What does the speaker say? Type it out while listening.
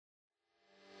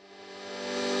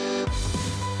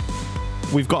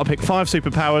we've got to pick 5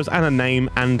 superpowers and a name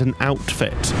and an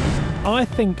outfit. I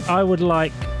think I would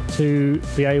like to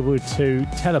be able to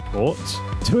teleport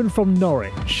to and from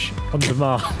Norwich on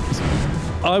demand.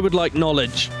 I would like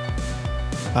knowledge.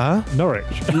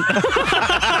 Norwich.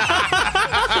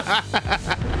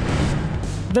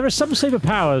 There are some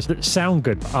superpowers that sound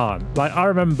good but aren't. Like, I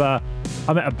remember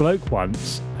I met a bloke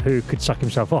once who could suck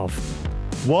himself off.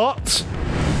 What?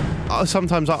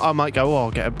 Sometimes I might go,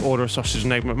 order a sausage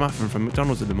and egg McMuffin from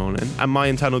McDonald's in the morning, and my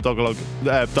internal dialogue.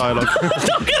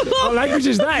 What language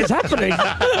is that? It's happening.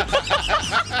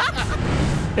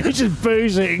 He's just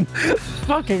boozing,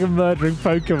 fucking and murdering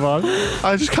Pokemon.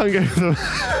 I just can't go through.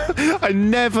 I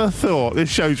never thought, this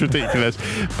show's ridiculous,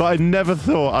 but I never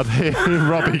thought I'd hear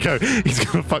Robbie go, he's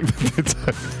going to fuck the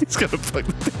ditto. He's going to fuck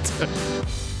the ditto.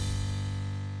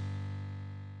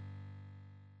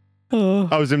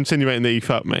 I was insinuating that he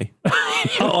fucked me. I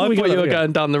thought you were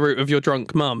going down the route of your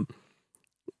drunk mum.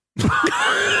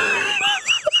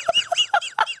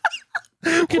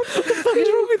 What the fuck is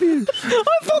wrong with you? I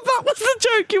thought that was the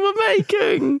joke you were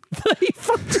making.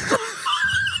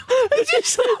 Did you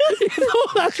say you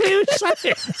thought that's what you were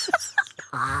saying?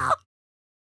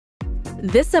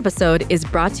 This episode is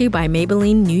brought to you by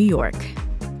Maybelline New York.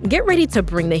 Get ready to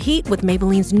bring the heat with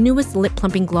Maybelline's newest lip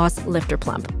plumping gloss, Lifter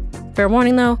Plump. Fair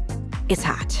warning though, it's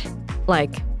hot.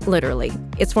 Like, literally.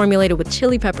 It's formulated with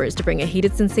chili peppers to bring a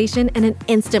heated sensation and an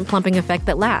instant plumping effect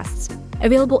that lasts.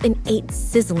 Available in 8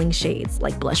 sizzling shades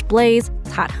like Blush Blaze,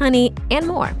 Hot Honey, and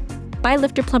more. Buy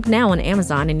Lifter Plump now on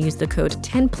Amazon and use the code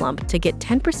 10PLUMP to get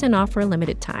 10% off for a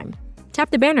limited time. Tap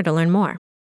the banner to learn more.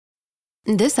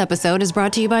 This episode is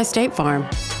brought to you by State Farm.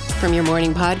 From your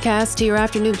morning podcast to your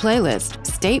afternoon playlist,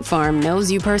 State Farm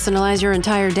knows you personalize your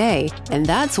entire day. And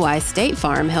that's why State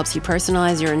Farm helps you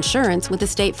personalize your insurance with the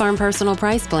State Farm Personal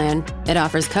Price Plan. It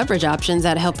offers coverage options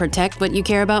that help protect what you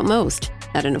care about most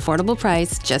at an affordable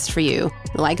price just for you.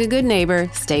 Like a good neighbor,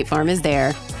 State Farm is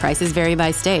there. Prices vary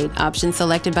by state. Options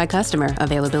selected by customer.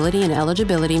 Availability and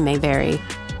eligibility may vary.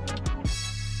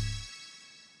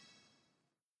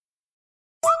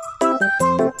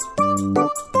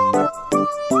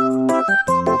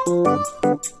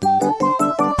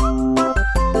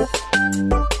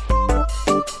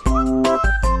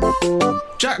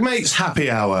 Jackmate's Happy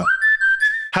Hour.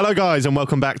 Hello guys and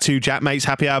welcome back to Jackmate's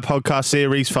Happy Hour podcast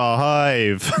series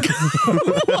 5.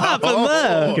 What happened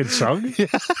there? Good song.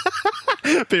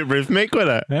 Bit rhythmic,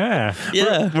 wasn't it?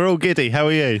 Yeah. We're all giddy. How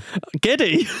are you?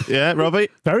 Giddy. Yeah, Robbie?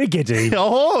 Very giddy.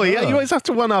 Oh, yeah, you always have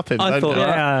to one-up him. I don't thought you?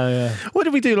 that. Yeah. What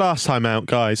did we do last time out,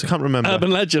 guys? I can't remember.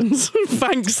 Urban Legends.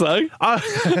 Thanks, though.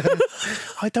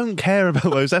 I don't care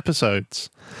about those episodes.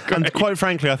 Great. And quite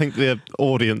frankly, I think the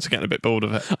audience are getting a bit bored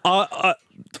of it.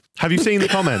 Have you seen the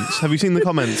comments? Have you seen the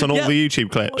comments on all the YouTube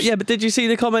clips? Yeah, but did you see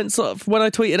the comments when I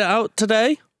tweeted it out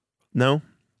today? No?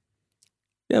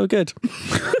 Yeah, we're good.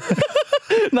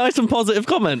 Nice and positive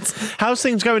comments. How's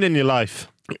things going in your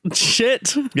life?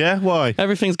 Shit. Yeah? Why?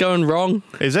 Everything's going wrong.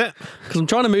 Is it? Because I'm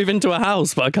trying to move into a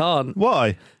house, but I can't.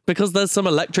 Why? Because there's some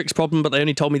electrics problem, but they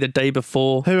only told me the day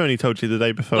before. Who only told you the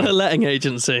day before? A letting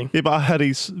agency. Yeah, but I heard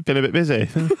he's been a bit busy.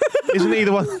 Isn't he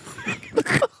the one?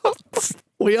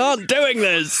 We aren't doing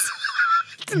this.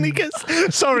 Didn't he get...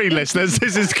 Sorry, listeners.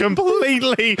 This is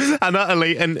completely and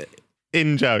utterly an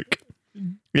in-joke.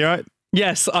 You all right?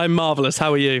 Yes, I'm marvellous.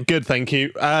 How are you? Good, thank you.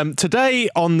 Today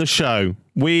on the show,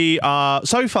 we are...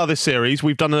 So far this series,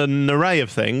 we've done an array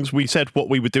of things. We said what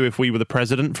we would do if we were the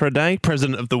president for a day.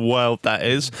 President of the world, that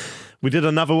is. We did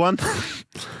another one.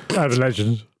 Urban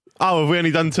Legends. Oh, have we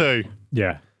only done 2?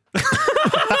 Yeah.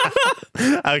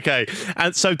 Okay.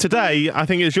 And so today, I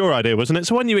think it was your idea, wasn't it?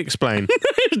 So why don't you explain?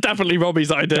 It was definitely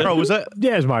Robbie's idea. Oh, was it?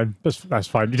 Yeah, it's mine. That's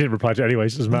fine. You didn't reply to it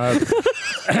anyways. It doesn't matter.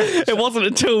 It wasn't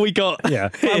until we got Yeah.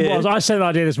 here. I sent an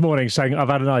idea this morning saying, I've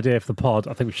had an idea for the pod.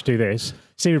 I think we should do this.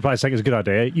 Steve replied saying it's a good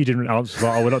idea. You didn't answer.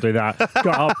 Like, we're not doing that. Got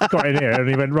up, got in here, and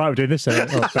he went, right, we're doing this.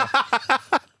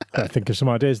 Better think of some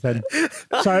ideas then.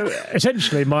 So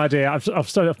essentially, my idea, I've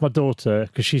started off my daughter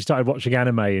because she started watching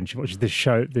anime and she watches this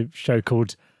show, the show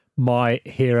called My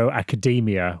Hero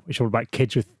Academia, which is all about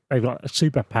kids with they've got a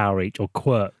superpower each or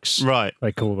quirks. Right.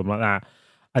 They call them like that.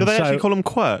 Do they actually call them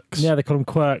quirks? Yeah, they call them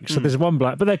quirks. So there's one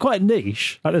bloke, but they're quite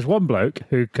niche. Like there's one bloke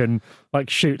who can like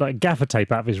shoot like gaffer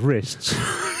tape out of his wrists.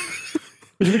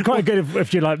 Which would be quite good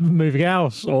if you're like moving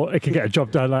house, or it could get a job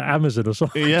done like Amazon or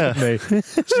something. Yeah.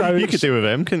 So You could do with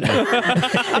him, couldn't you?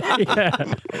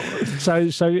 yeah. So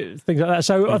things like that.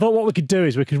 So I thought what we could do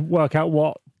is we could work out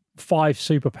what 5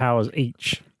 superpowers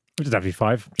each. Which doesn't have to be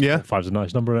 5. Yeah. 5's a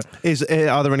nice number, isn't it?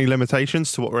 Are there any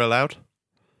limitations to what we're allowed?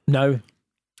 No.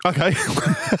 Okay.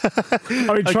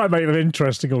 I mean, try and make them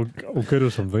interesting or good or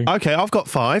something. Okay, I've got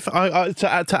 5. To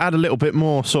add a little bit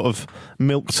more sort of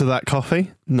milk to that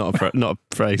coffee. Not a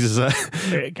phrase, is it?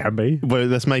 It can be. Well,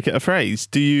 let's make it a phrase.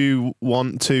 Do you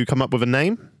want to come up with a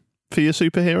name for your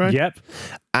superhero? Yep.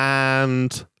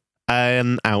 And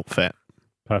an outfit.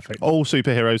 Perfect. All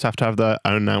superheroes have to have their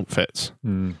own outfits.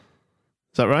 Is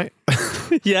that right?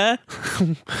 Yeah.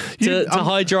 To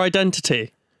hide your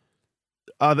identity.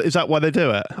 Is that why they do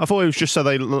it? I thought it was just so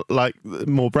they look like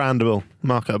more brandable,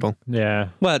 marketable. Yeah.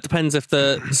 Well, it depends if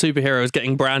the superhero is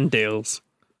getting brand deals.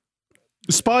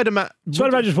 Spider-Man.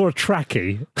 Spider-Man just wore a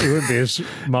trackie. It wouldn't be as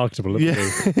marketable, would it?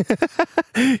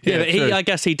 Yeah, but I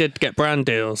guess he did get brand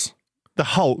deals. The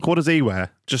Hulk, what does he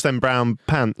wear? Just them brown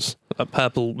pants. A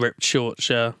purple ripped shorts,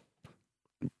 yeah.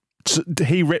 So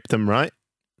he ripped them, right?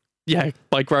 Yeah,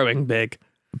 by growing big.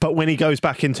 But when he goes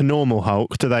back into normal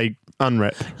Hulk, do they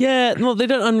unrip? Yeah, well, they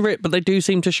don't unrip, but they do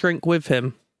seem to shrink with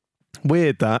him.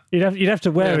 Weird that. You'd have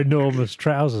to wear enormous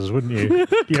trousers, wouldn't you?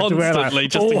 You'd have to wear, Constantly,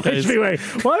 just in case.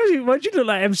 Why'd you look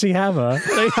like MC Hammer?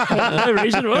 No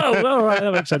reason. Well, all right,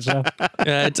 that makes sense now.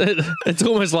 Yeah, it's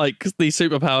almost like these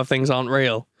superpower things aren't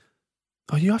real.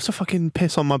 Oh, you have to fucking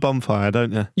piss on my bonfire,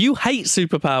 don't you? You hate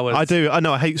superpowers. I do. I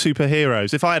know. I hate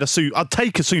superheroes. If I had I'd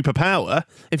take a superpower.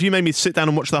 If you made me sit down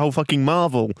and watch the whole fucking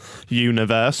Marvel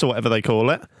universe or whatever they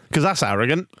call it, because that's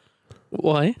arrogant.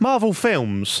 Why? Marvel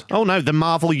films. Oh no, the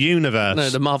Marvel universe. No,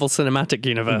 the Marvel Cinematic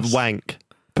Universe. Wank.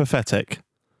 Pathetic.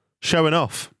 Showing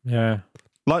off. Yeah.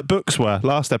 Like books were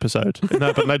last episode in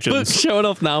Urban Legends. Books showing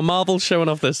off now. Marvel's showing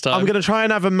off this time. I'm going to try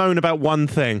and have a moan about one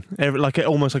thing,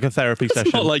 almost like a therapy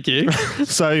session. Not like you.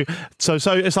 So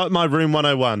it's like my room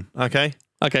 101, okay?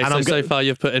 Okay, And so far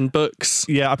you've put in books.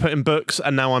 Yeah, I put in books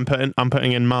and now I'm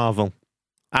putting in Marvel.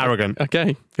 Arrogant.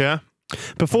 Okay. Yeah.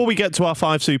 Before we get to our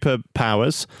 5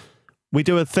 superpowers, we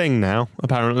do a thing now,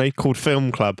 apparently, called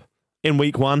Film Club. In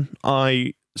week 1,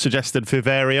 I suggested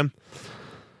Vivarium.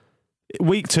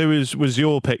 Week 2 was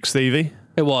your pick, Stevie.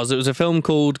 It was a film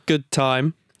called Good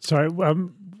Time. Sorry,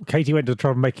 Katie went to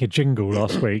try and make a jingle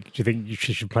last week. Do you think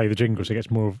she should play the jingle so it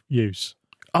gets more use?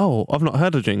 Oh, I've not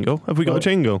heard a jingle. Have we got a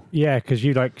jingle? Yeah, because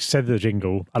you said the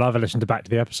jingle, and I've listened back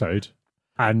to the episode,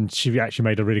 and she actually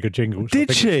made a really good jingle. So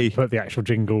Did she? Put the actual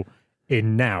jingle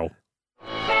in now.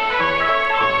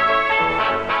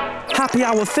 Happy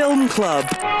Hour Film Club.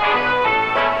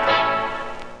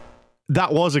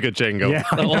 That was a good jingle. Yeah,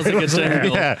 That was a good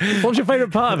jingle. Yeah. What was your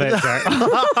favourite part of it, Jack?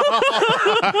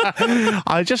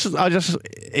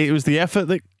 It was the effort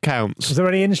that counts. Was there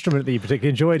any instrument that you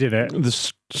particularly enjoyed in it?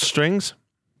 The strings.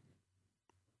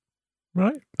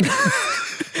 Right.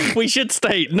 We should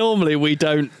state, normally we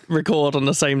don't record on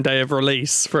the same day of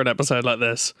release for an episode like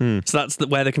this. So that's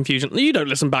where the confusion... You don't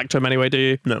listen back to them anyway, do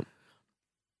you? No.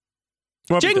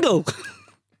 Jingle!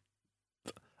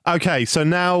 Okay, so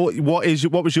now what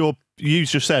was your you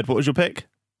just said, what was your pick?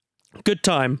 Good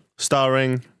Time.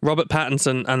 Starring Robert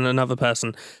Pattinson and another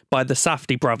person by the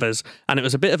Safdie brothers. And it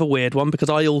was a bit of a weird one because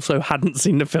I also hadn't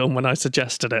seen the film when I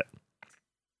suggested it.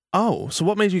 Oh, so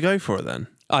what made you go for it then?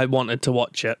 I wanted to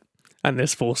watch it. And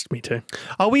this forced me to.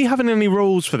 Are we having any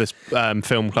rules for this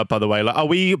film club, by the way? Like, are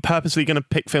we purposely going to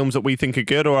pick films that we think are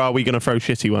good, or are we going to throw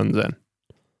shitty ones in?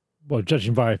 Well,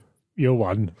 judging by your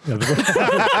one, some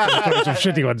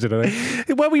shitty ones in, I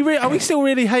think. Well, are we still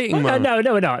really hating one? No,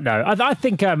 we're not. No, I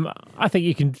think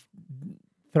you can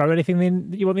throw anything in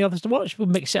that you want the others to watch. We'll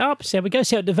mix it up, see how we go,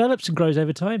 see how it develops and grows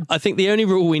over time. I think the only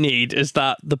rule we need is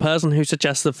that the person who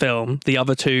suggests the film, the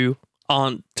other two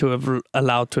aren't to have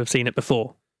allowed to have seen it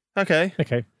before. Okay.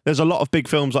 There's a lot of big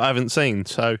films that I haven't seen,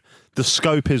 so the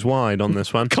scope is wide on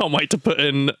this one. Can't wait to put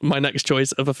in my next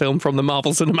choice of a film from the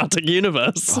Marvel Cinematic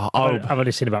Universe. I've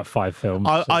only seen about 5 films.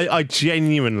 I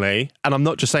genuinely, and I'm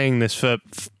not just saying this for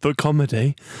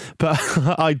comedy, but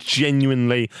I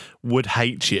genuinely would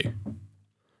hate you.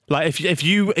 Like if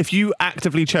you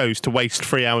actively chose to waste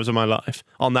 3 hours of my life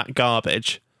on that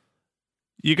garbage,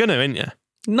 you're gonna, ain't you?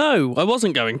 No, I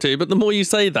wasn't going to, but the more you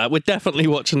say that, we're definitely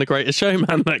watching The Greatest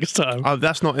Showman next time. Oh,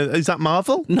 that's not. Is that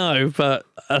Marvel? No, but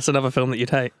that's another film that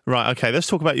you'd hate. Right, okay, let's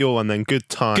talk about your one then. Good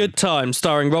Time. Good Time,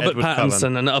 starring Robert Edward Pattinson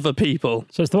Cullen. and other people.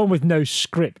 So it's the one with no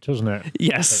script, wasn't it?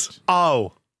 Yes.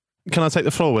 Oh, can I take the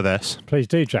floor with this? Please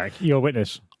do, Jack. You're a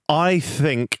witness. I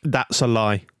think that's a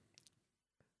lie.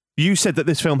 You said that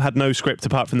this film had no script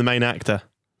apart from the main actor.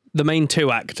 The main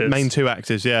two actors. Main 2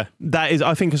 actors, yeah. That is,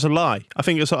 I think it's a lie. I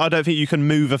don't think you can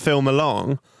move a film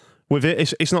along with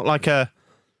it. It's not like a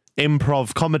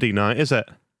improv comedy night, is it?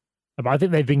 But I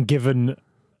think they've been given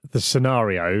the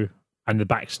scenario and the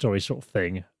backstory sort of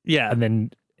thing. Yeah. And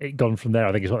then it gone from there.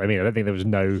 I think is what I mean. I don't think there was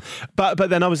no. But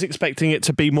then I was expecting it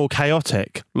to be more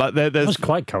chaotic. Like It there's. was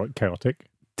quite chaotic.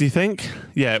 Do you think?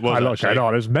 Yeah, it was. A lot actually. going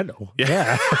on. It was mental.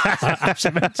 Yeah,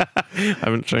 absolutely mental. I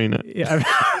haven't seen it. Yeah,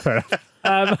 fair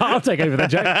enough. I'll take over that,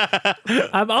 Jack.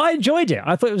 I enjoyed it.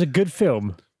 I thought it was a good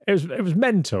film. It was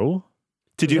mental.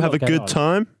 Did you have a good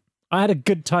time? I had a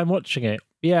good time watching it.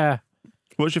 Yeah.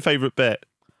 What's your favourite bit?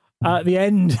 At the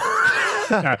end.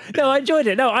 No, I enjoyed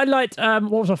it. No, I liked. What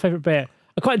was my favourite bit?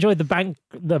 I quite enjoyed the bank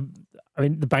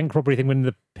bank robbery thing when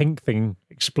the pink thing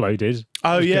exploded.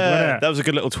 Oh It was good, wasn't yeah, it? that was a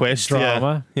good little twist.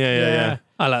 Drama. Yeah.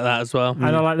 I like that as well.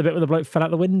 And I like the bit where the bloke fell out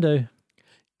the window.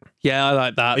 Yeah, I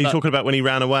like that. Are you talking about when he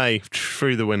ran away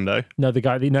through the window? No, the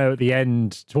guy. At the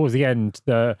end, towards the end,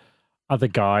 the other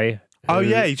guy. Oh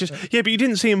yeah, but you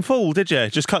didn't see him fall, did you?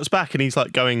 It just cuts back and he's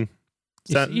like going.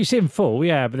 You see him fall,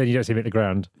 yeah, but then you don't see him hit the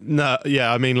ground. No,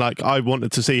 yeah, I mean, like I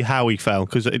wanted to see how he fell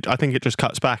because I think it just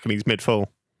cuts back and he's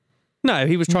mid-fall. No,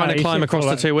 he was trying No, to he climb should across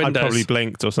fall the two I windows. probably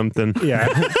blinked or something. Yeah,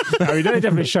 no, he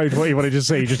definitely showed what he wanted to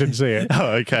see. You just didn't see it.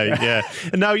 Oh, okay, yeah.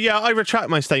 No, yeah, I retract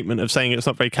my statement of saying it's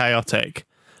not very chaotic.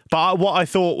 But what I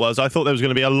thought there was going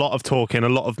to be a lot of talking, a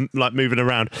lot of like moving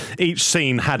around. Each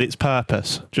scene had its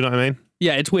purpose. Do you know what I mean?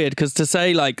 Yeah, it's weird because to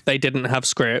say like they didn't have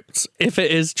scripts, if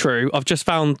it is true, I've just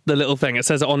found the little thing. It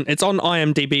says it's on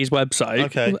IMDb's website.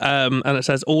 Okay. And it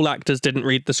says all actors didn't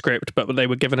read the script, but they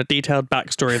were given a detailed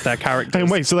backstory of their characters. And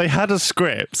wait, so they had a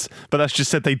script, but that's just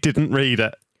said they didn't read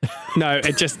it. No,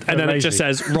 it just and then it just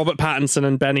says Robert Pattinson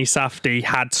and Benny Safdie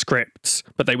had scripts,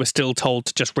 but they were still told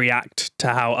to just react to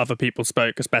how other people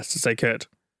spoke as best as they could.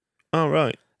 Oh,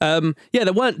 right. Yeah,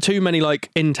 there weren't too many like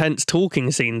intense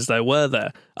talking scenes though, were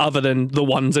there? Other than the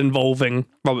ones involving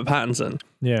Robert Pattinson.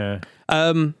 Yeah.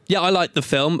 Yeah, I liked the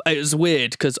film. It was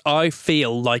weird because I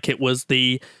feel like it was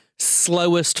the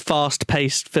slowest,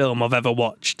 fast-paced film I've ever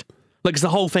watched. Like, 'cause the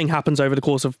whole thing happens over the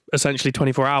course of essentially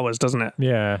 24 hours, doesn't it?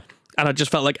 Yeah. And I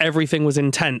just felt like everything was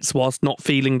intense whilst not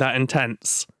feeling that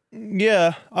intense.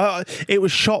 Yeah, it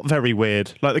was shot very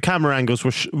weird. Like the camera angles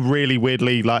were really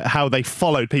weirdly, like how they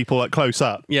followed people like close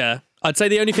up. Yeah. I'd say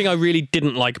the only thing I really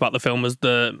didn't like about the film was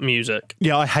the music.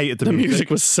 Yeah, I hated the The music. music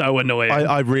was so annoying.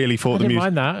 I really thought I the didn't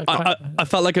music. mind that. I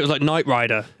felt like it was like Knight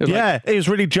Rider. It was like- Yeah, it was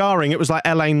really jarring. It was like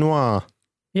LA Noir.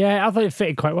 Yeah, I thought it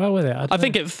fitted quite well with it. I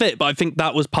think it fit, but I think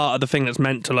that was part of the thing that's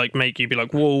meant to like make you be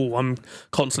like, whoa, I'm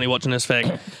constantly watching this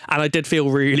thing. And I did feel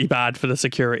really bad for the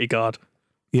security guard.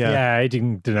 Yeah. He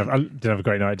didn't have a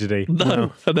great night, did he?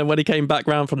 No. And then when he came back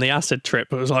round from the acid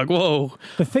trip, it was like, whoa.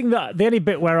 The only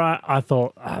bit where I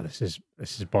thought, this is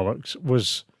bollocks,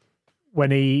 was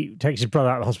when he takes his brother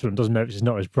out of the hospital and doesn't know it's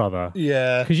not his brother.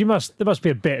 Yeah. Because there must be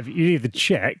a bit of, you either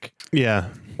check Yeah.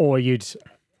 or you'd,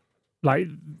 like,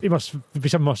 it must be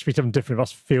something different. It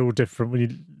must feel different when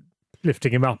you're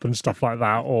lifting him up and stuff like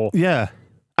that, or Yeah.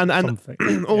 And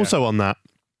something. also on that.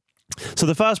 So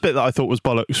the first bit that I thought was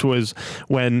bollocks was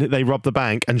when they rob the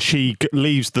bank and she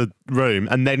leaves the room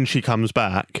and then she comes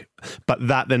back. But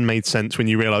that then made sense when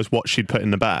you realise what she'd put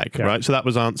in the bag, right? So that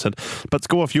was answered. But to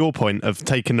go off your point of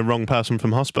taking the wrong person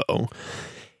from hospital,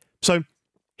 so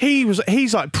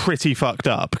he's like pretty fucked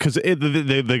up because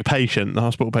the patient, the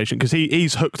hospital patient, because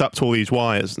he's hooked up to all these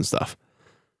wires and stuff.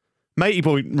 Matey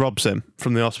boy robs him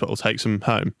from the hospital, takes him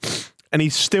home. And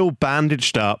he's still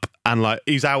bandaged up and like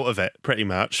he's out of it pretty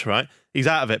much, right? He's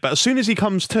out of it. But as soon as he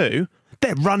comes to,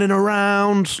 they're running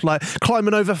around, like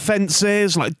climbing over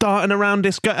fences, like darting around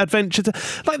this adventure.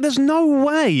 Like there's no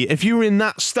way if you were in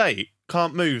that state,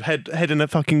 can't move, head in a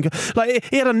fucking... Like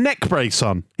he had a neck brace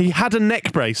on.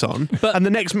 And the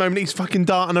next moment he's fucking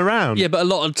darting around. Yeah, but a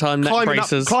lot of time neck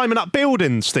braces... Climbing up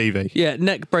buildings, Stevie. Yeah,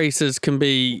 neck braces can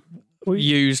be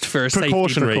used for a safety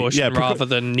precaution rather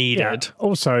than needed. Yeah.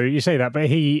 Also, you say that, but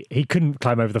he couldn't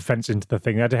climb over the fence into the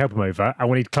thing. They had to help him over. And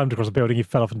when he climbed across the building, he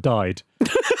fell off and died.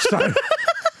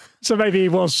 So maybe he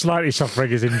was slightly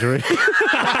suffering his injury.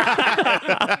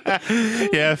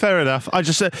 Yeah, fair enough. I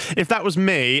just said, if that was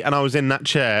me and I was in that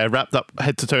chair, wrapped up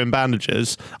head to toe in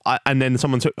bandages, and then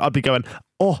someone I'd be going,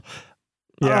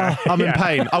 I'm in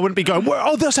pain. I wouldn't be going,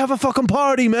 let's have a fucking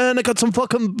party, man. I got some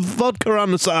fucking vodka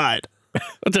on the side.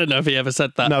 I don't know if he ever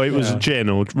said that. No, it was gin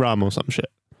or rum or some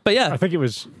shit. But yeah. I think it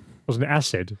wasn't it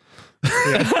acid? He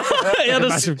had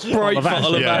a Sprite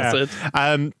bottle of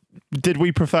acid. Did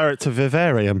we prefer it to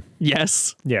Vivarium?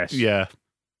 Yes. Yes. Yeah.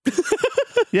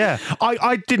 Yeah.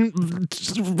 I didn't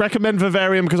recommend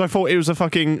Vivarium because I thought it was a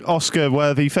fucking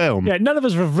Oscar-worthy film. Yeah, none of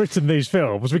us have written these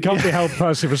films. We can't be held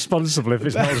personally responsible if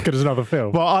it's not as good as another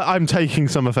film. Well, I'm taking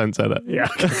some offence at it. Yeah.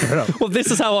 Well,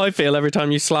 this is how I feel every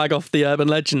time you slag off the urban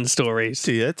legend stories.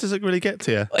 Does it really get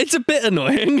to you? It's a bit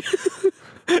annoying.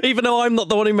 Even though I'm not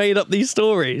the one who made up these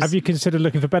stories. Have you considered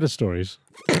looking for better stories?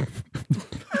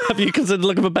 Have you considered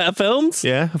looking for better films?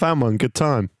 Yeah, I found one. Good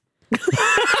time.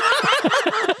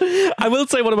 I will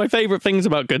say one of my favourite things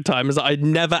about Good Time is that I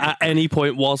never at any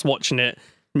point whilst watching it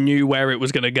knew where it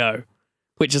was going to go,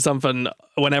 which is something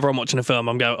whenever I'm watching a film,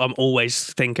 I'm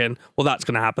always thinking, well, that's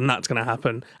going to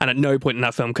happen. And at no point in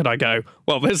that film could I go,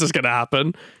 well, this is going to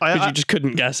happen, because you just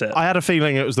couldn't guess it. I had a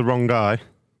feeling it was the wrong guy.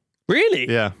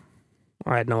 Really? Yeah.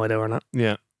 I had no idea on that.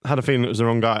 Yeah. I had a feeling it was the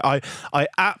wrong guy. I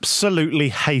absolutely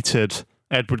hated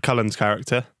Edward Cullen's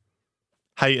character.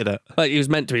 Hated it. Like, he was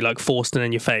meant to be like forced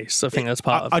in your face. I think that's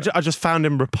part of it. I just found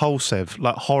him repulsive,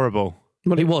 like horrible.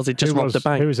 Well, he was. He just robbed a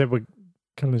bank. Who was Edward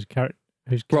Cullen's character?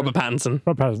 Robert Pattinson.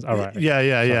 Robert Pattinson. Oh, right.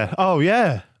 Yeah. Oh,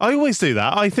 yeah. I always do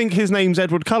that. I think his name's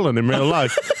Edward Cullen in real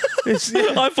life.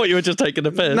 I thought you were just taking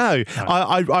a piss. No,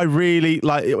 I really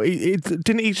like.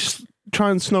 Didn't he just try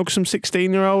and snog some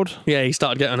 16-year-old? Yeah, he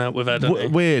started getting out with her, didn't he?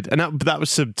 Weird, and that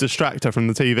was a distractor from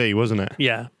the TV, wasn't it?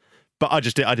 Yeah. But I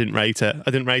didn't rate it. I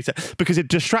didn't rate it because it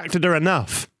distracted her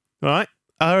enough, right?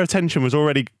 Her attention was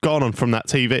already gone on from that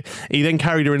TV. He then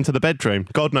carried her into the bedroom.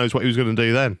 God knows what he was going to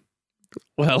do then.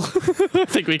 Well, I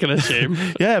think we can assume.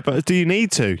 Yeah, but do you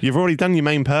need to? You've already done your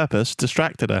main purpose,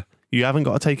 distracted her. You haven't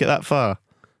got to take it that far.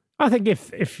 I think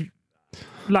if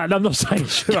like, I'm not saying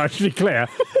should I should be clear,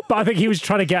 but I think he was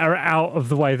trying to get her out of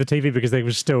the way of the TV because they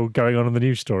were still going on in the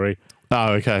news story.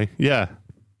 Oh, okay. Yeah.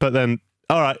 But then,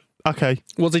 all right. Okay.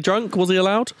 Was he drunk? Was he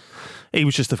allowed? He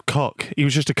was just a cock.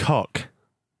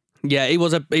 Yeah, he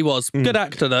was. Good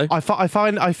actor though. I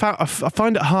find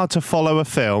it hard to follow a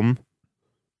film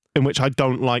in which I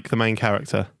don't like the main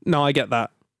character. No, I get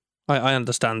that. I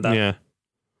understand that. Yeah.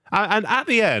 And at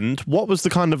the end, what was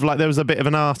the kind of like? There was a bit of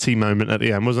an arty moment at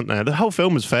the end, wasn't there? The whole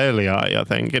film was fairly arty, I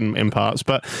think, in parts.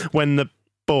 But when the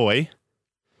boy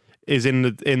is in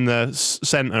the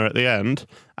centre at the end,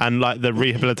 and like the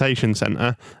rehabilitation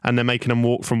centre, and they're making him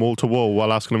walk from wall to wall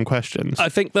while asking him questions. I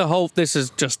think this is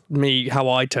just me, how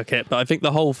I took it, but I think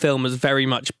the whole film is very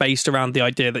much based around the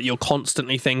idea that you're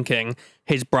constantly thinking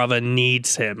his brother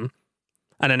needs him,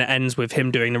 and then it ends with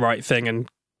him doing the right thing and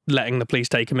letting the police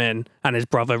take him in, and his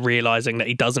brother realising that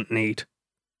he doesn't need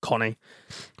Connie.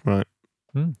 Right.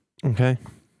 Okay.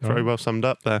 Very well summed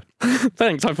up there.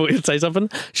 Thanks, I thought you'd say something.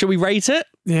 Shall we rate it?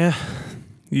 Yeah.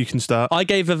 You can start. I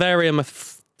gave Vivarium a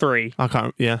 3. I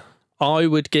can't, yeah. I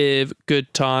would give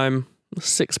Good Time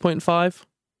 6.5.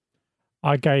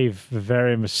 I gave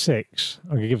Vivarium a 6. I'm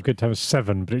going to give Good Time a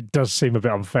 7, but it does seem a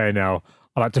bit unfair now.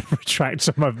 I like to retract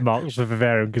some of my marks for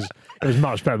Vivarium because it was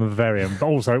much better than Vivarium, but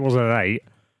also it wasn't an 8.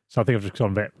 So I think I've just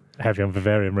gone a bit heavy on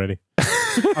Vivarium, really.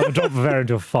 I would drop Vivarium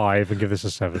to a 5 and give this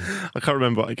a 7. I can't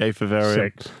remember what I gave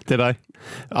Vivarium. 6. Did I?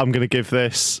 I'm going to give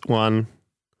this one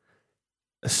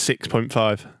a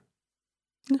 6.5.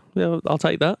 Yeah, I'll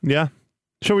take that. Yeah.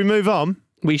 Shall we move on?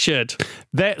 We should.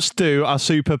 Let's do our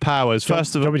superpowers.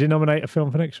 First of all, do we nominate a film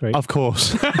for next week? of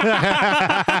course.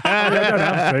 I don't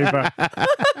have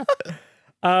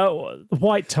to, but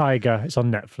White Tiger. It's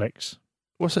on Netflix.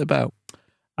 What's it about?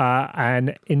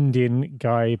 An Indian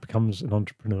guy becomes an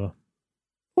entrepreneur.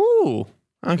 Ooh,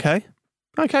 okay.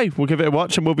 Okay, we'll give it a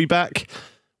watch and we'll be back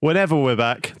whenever we're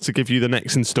back to give you the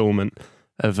next instalment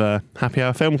of Happy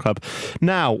Hour Film Club.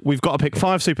 Now, we've got to pick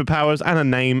 5 superpowers and a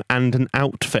name and an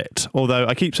outfit. Although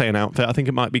I keep saying outfit, I think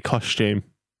it might be costume.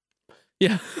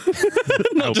 Yeah.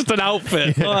 Not just an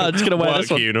outfit. Yeah. Oh, I'm just going to wear Work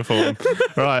this one. uniform.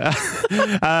 Right.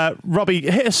 Robbie,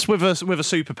 hit us with a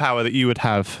superpower that you would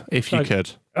have if you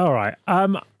could. All right.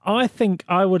 I think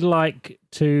I would like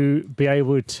to be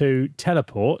able to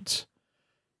teleport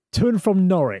to and from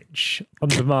Norwich on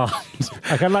demand.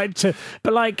 Like, I'd like to,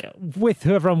 but like with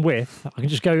whoever I'm with, I can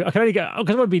just go. I can only go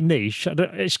because I want to be niche.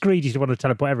 It's greedy to want to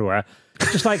teleport everywhere.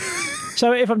 Just like,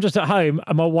 so if I'm just at home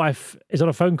and my wife is on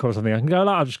a phone call or something, I can go.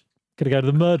 Like, I'm just going to go to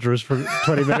the Murderers for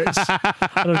 20 minutes, and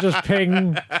I'll just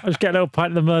get a little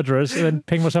pint of the Murderers, and then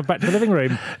ping myself back to the living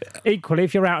room. Equally,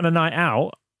 if you're out on a night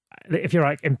out, if you're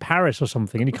like in Paris or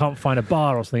something and you can't find a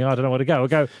bar or something, I don't know where to go. I'll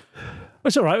go,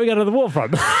 it's all right, we go to the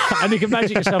waterfront. And you can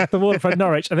magic yourself to the waterfront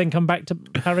Norwich and then come back to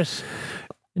Paris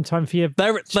in time for your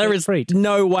There is treat.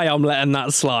 no way I'm letting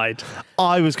that slide.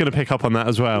 I was going to pick up on that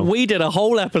as well. We did a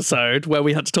whole episode where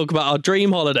we had to talk about our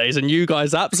dream holidays and you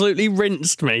guys absolutely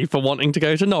rinsed me for wanting to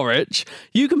go to Norwich.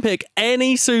 You can pick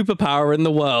any superpower in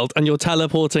the world and you're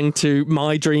teleporting to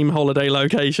my dream holiday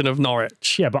location of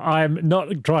Norwich. Yeah, but I'm not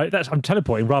I'm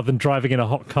teleporting rather than driving in a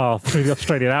hot car through the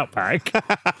Australian outback.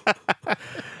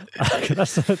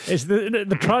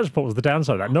 The transport was the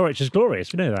downside of that. Norwich is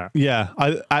glorious, you know that. Yeah,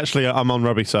 I'm on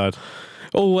Robbie's side.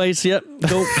 Always, yep.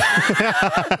 Cool.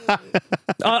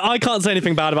 I can't say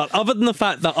anything bad about it, other than the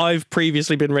fact that I've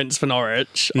previously been rinsed for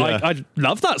Norwich. Yeah. I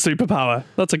love that superpower.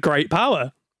 That's a great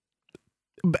power.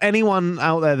 Anyone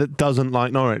out there that doesn't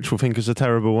like Norwich will think it's a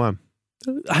terrible one.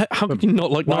 How can you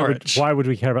not like Norwich? Why would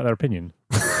we care about their opinion?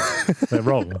 They're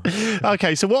wrong.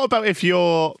 Okay, so what about if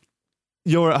you're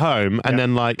at home and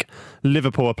then like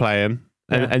Liverpool are playing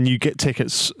and you get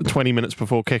tickets 20 minutes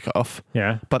before kickoff,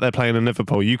 but they're playing in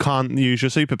Liverpool. You can't use your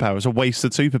superpower. It's a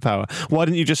wasted superpower. Why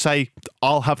didn't you just say,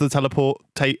 I'll have the teleport,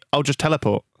 I'll just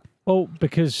teleport? Well,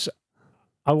 because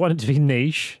I want it to be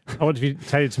niche. I want it to be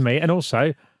tailored to me. And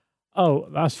also,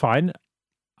 that's fine.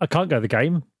 I can't go to the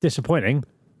game. Disappointing.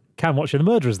 Can watch the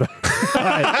Murderers though. So,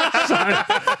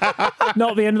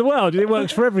 not the end of the world. It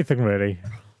works for everything, really.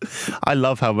 I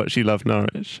love how much you love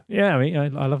Norwich. Yeah, I mean,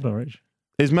 I love Norwich.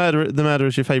 Is the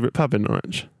Murderers your favourite pub in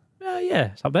Norwich?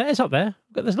 Yeah, it's up there. It's up there.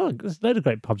 There's a load of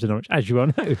great pubs in Norwich, as you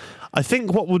all know. I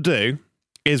think what we'll do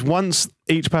is once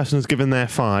each person has given their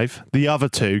 5, the other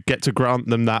 2 get to grant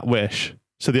them that wish.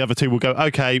 So the other 2 will go,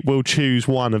 okay, we'll choose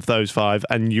one of those 5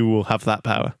 and you will have that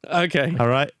power. Okay. All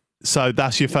right? So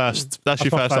that's your first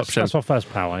option. That's my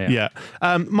first power, Yeah.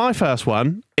 My first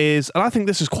one is, and I think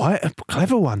this is quite a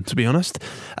clever one, to be honest.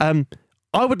 I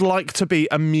would like to be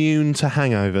immune to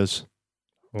hangovers.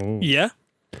 Ooh. Yeah.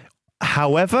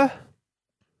 However,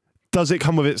 does it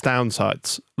come with its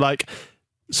downsides? Like,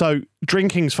 so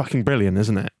drinking's fucking brilliant,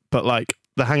 isn't it? But like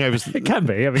the hangovers, It can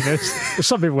be. I mean, there's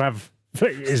some people have.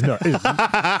 It's not. Isn't.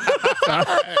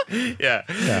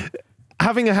 yeah.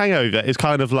 Having a hangover is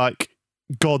kind of like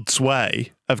God's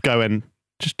way of going,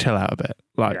 just chill out a bit.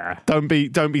 Like, don't be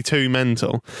too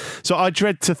mental. So I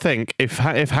dread to think if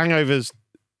hangovers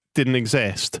didn't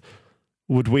exist,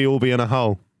 would we all be in a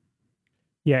hole?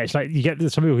 Yeah, it's like you get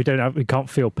some people who can't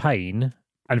feel pain,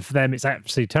 and for them it's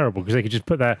absolutely terrible because they could just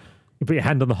you put your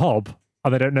hand on the hob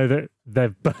and they don't know that they're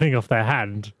burning off their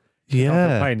hand.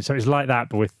 Yeah. Pain. So it's like that,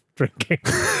 but with drinking.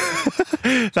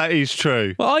 That is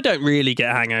true. Well, I don't really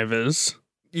get hangovers.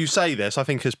 You say this, I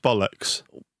think it's bollocks.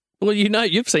 Well,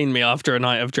 you've seen me after a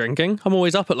night of drinking. I'm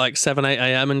always up at like 7, 8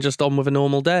 a.m. and just on with a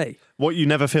normal day. What, you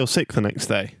never feel sick the next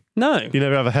day? No. You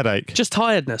never have a headache? Just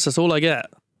tiredness, that's all I get.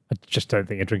 I just don't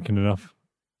think you're drinking enough.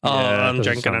 Oh, Yeah, I'm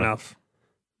drinking enough.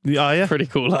 Are you? Pretty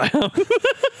cool I am.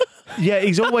 Yeah,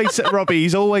 he's always said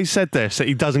this, that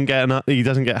he doesn't get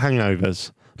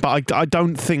hangovers. But I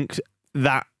don't think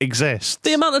that exists.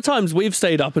 The amount of times we've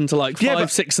stayed up until like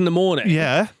 5, 6 in the morning.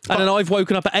 Yeah. And then I've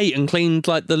woken up at 8 and cleaned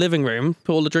like the living room,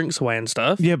 put all the drinks away and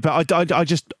stuff. Yeah, but I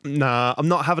just, I'm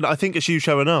not having it. I think it's you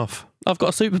showing off. I've got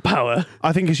a superpower.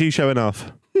 I think it's you showing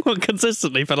off.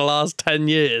 Consistently for the last 10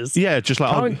 years. Yeah, just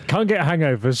like... Can't get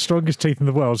hangovers, strongest teeth in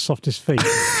the world, softest feet.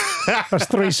 That's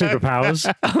 3 superpowers.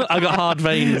 I got hard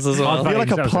veins as well. You're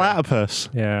like a That's it. platypus.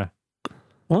 Yeah.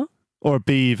 What? Or a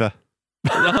beaver.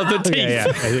 Oh, the teeth. Yeah.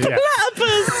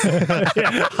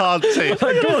 Platypus! Hard teeth.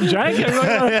 Go on, Jack.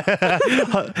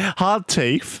 Hard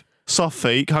teeth, soft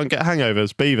feet, can't get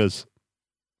hangovers, beavers.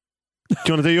 Do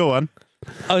you want to do your one?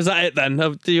 Oh, is that it then?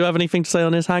 Do you have anything to say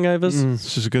on his hangovers?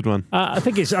 This is a good one. I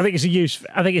think it's a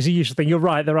useful thing. You're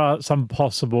right. There are some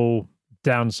possible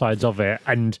downsides of it,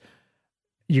 and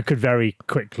you could very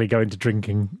quickly go into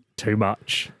drinking too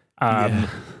much. And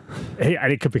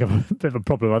it could become a bit of a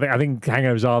problem. I think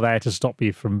hangovers are there to stop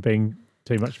you from being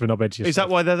too much of a knobhead to yourself. Is that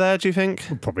why they're there, do you think?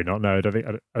 Probably not. No, I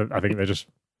think they're just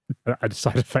a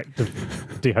side effect of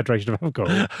dehydration of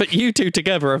alcohol. But you two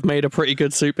together have made a pretty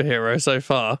good superhero so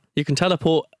far. You can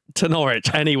teleport to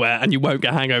Norwich anywhere and you won't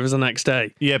get hangovers the next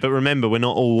day. Yeah, but remember, we're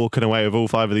not all walking away with all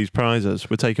 5 of these prizes.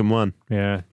 We're taking one.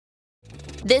 Yeah.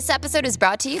 This episode is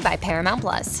brought to you by Paramount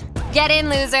Plus. Get in,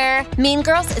 loser! Mean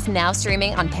Girls is now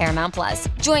streaming on Paramount Plus.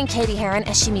 Join Katie Heron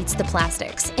as she meets the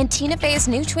plastics in Tina Fey's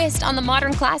new twist on the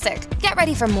modern classic. Get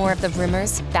ready for more of the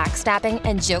rumors, backstabbing,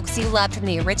 and jokes you loved from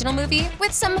the original movie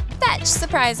with some fetch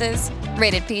surprises.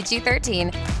 Rated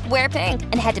PG-13. Wear pink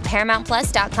and head to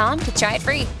ParamountPlus.com to try it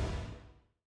free.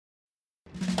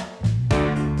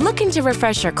 Looking to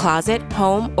refresh your closet,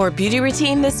 home, or beauty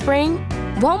routine this spring?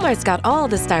 Walmart's got all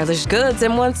the stylish goods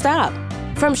in one stop.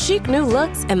 From chic new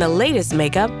looks and the latest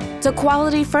makeup to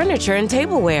quality furniture and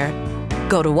tableware.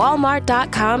 Go to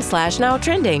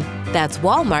walmart.com/nowtrending. That's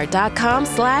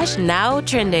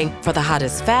walmart.com/nowtrending for the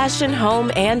hottest fashion,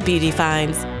 home, and beauty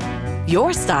finds.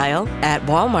 Your style at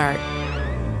Walmart.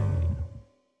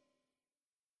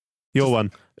 Your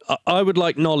one. I would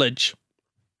like knowledge.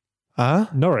 Huh?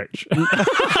 Norwich.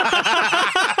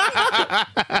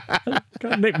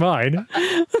 Can't nick mine.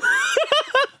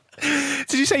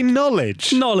 Did you say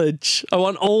knowledge? Knowledge. I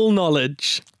want all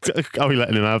knowledge. Are we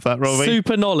letting him have that, Robbie?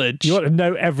 Super knowledge. You want to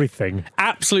know everything.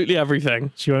 Absolutely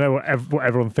everything. So you want to know what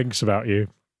everyone thinks about you.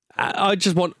 I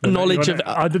just want knowledge of...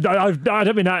 I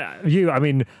don't mean that, you. I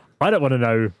mean, I don't want to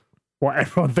know what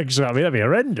everyone thinks about me. That'd be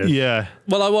horrendous. Yeah.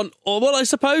 Well, I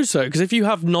suppose so, because if you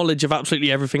have knowledge of absolutely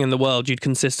everything in the world, you'd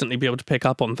consistently be able to pick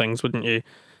up on things, wouldn't you?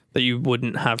 That you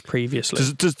wouldn't have previously.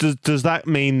 Does that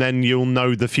mean then you'll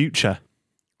know the future?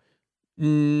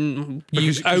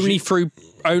 Only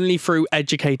through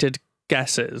educated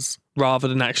guesses, rather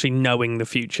than actually knowing the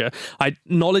future.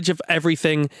 Knowledge of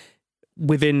everything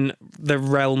within the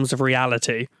realms of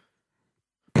reality.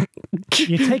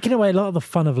 You're taking away a lot of the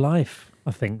fun of life,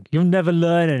 I think. You'll never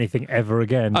learn anything ever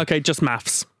again. Okay, just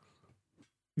maths.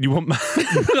 You want?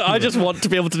 I just want to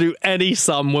be able to do any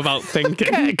sum without thinking.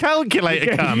 Get a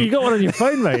calculator, You got one on your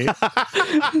phone, mate.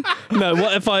 No,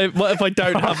 what if I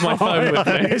don't have my phone with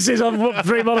me? This is on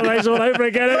 3 holidays all over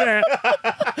again, isn't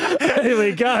it? Here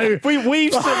we go.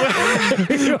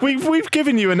 We've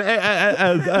given you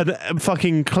a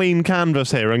fucking clean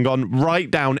canvas here and gone,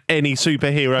 write down any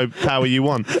superhero power you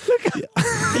want.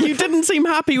 You didn't seem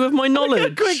happy with my knowledge.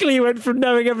 Look how quickly you went from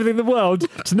knowing everything in the world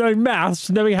to knowing maths,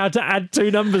 to knowing how to add 2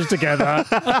 numbers together.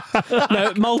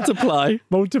 No, multiply.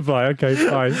 Multiply, okay,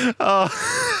 fine.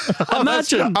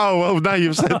 Imagine. Oh, well, now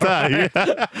you've said that.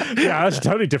 Yeah, that's a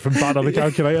totally different button on the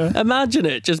calculator. Imagine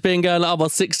it just being going,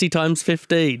 60 times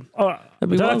 15. I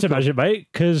don't have to imagine, mate,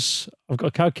 because I've got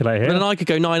a calculator here. But then I could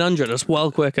go 900. That's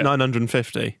well quicker.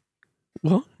 950.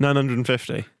 What?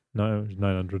 950. No, it was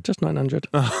 900. Just 900.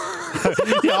 Yeah,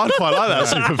 I'd quite like that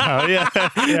superpower. Yeah,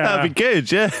 that'd be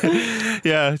good.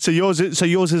 Yeah. So yours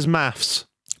is maths.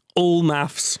 All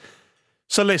maths.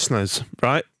 So listeners,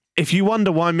 right? If you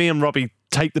wonder why me and Robbie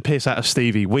take the piss out of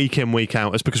Stevie week in, week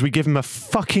out, it's because we give him a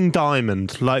fucking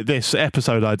diamond like this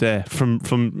episode idea from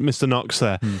Mr. Knox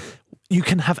there. You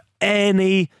can have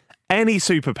any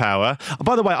superpower.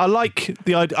 By the way, I like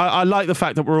the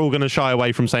fact that we're all going to shy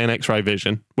away from saying X-ray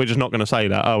vision. We're just not going to say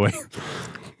that, are we?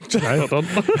 No, hold on.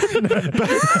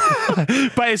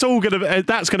 But it's all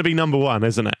that's going to be number one,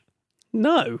 isn't it?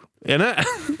 No. Isn't it?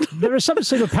 There are some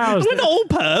superpowers. We're not all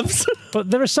pervs. But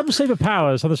there are some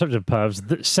superpowers on the subject of pervs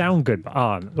that sound good but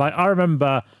aren't. Like, I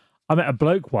remember I met a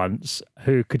bloke once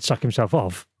who could suck himself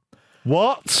off.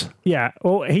 What? Yeah.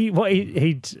 Well, he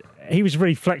was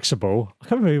really flexible. I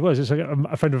can't remember who he was. It's like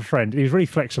a friend of a friend. He was really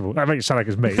flexible. That makes it sound like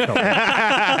it's me.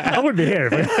 I wouldn't be here.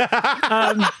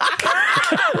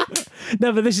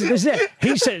 No, but this is it.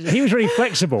 He said he was really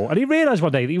flexible, and he realised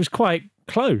one day that he was quite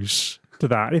close to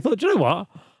that. And he thought, do you know what?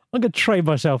 I'm going to train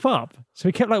myself up. So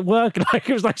he kept working like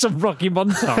it was like some Rocky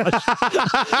montage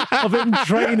of him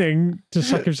training to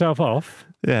suck himself off.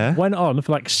 Yeah. Went on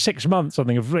for 6 months,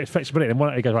 something of flexibility. And one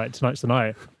night he goes, right, tonight's the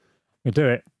night. I'm going to do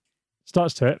it.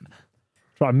 Starts to it.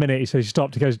 For a minute, he says he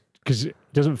stopped. He goes, because it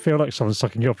doesn't feel like someone's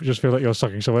sucking you off. It just feels like you're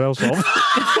sucking someone else off.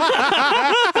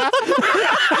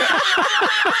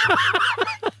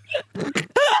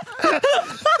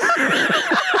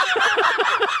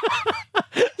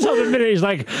 So the minute he's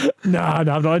like, no, I'm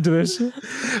not into this.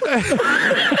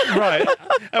 Right.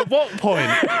 At what point?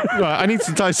 Right, I need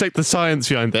to dissect the science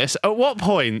behind this. At what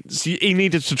point he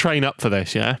needed to train up for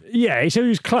this? Yeah. Yeah. So he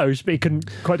was close, but he couldn't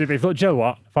quite do it. He thought, Joe,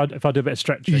 what? If I do a bit of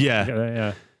stretching,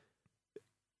 yeah.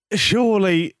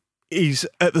 Surely he's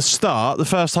at the start. The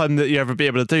first time that you ever be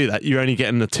able to do that, you're only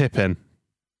getting the tip in.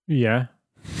 Yeah.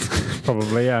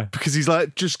 Probably, yeah. Because he's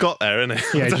just got there, isn't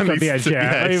he? Yeah, he's got the edge,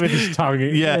 yeah. Maybe with his tongue.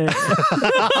 Yeah.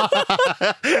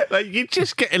 You're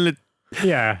just getting the...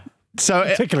 Yeah.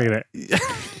 So tickling it.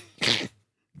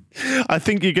 I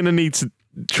think you're going to need to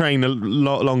train a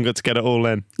lot longer to get it all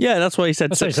in. Yeah, that's why he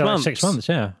said 6 months. 6 months,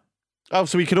 yeah. Oh,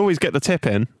 so we could always get the tip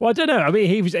in. Well, I don't know. I mean,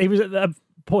 he was at that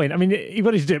point. I mean, he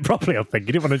wanted to do it properly, I think.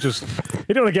 He didn't want to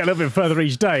get a little bit further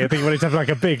each day. I think he wanted to have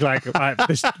a big,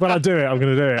 when I do it, I'm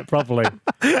going to do it properly.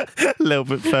 A little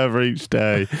bit further each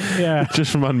day. Yeah. It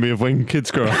just reminded me of when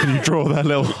kids grow up and you draw their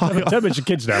little... Don't mention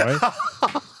kids now, eh?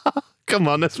 Come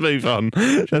on, let's move on.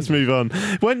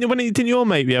 When didn't your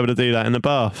mate be able to do that in the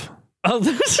bath? Oh,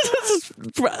 this is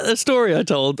a story I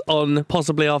told on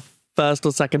possibly our first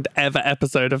or second ever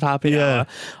episode of Happy Hour.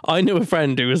 I knew a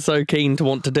friend who was so keen to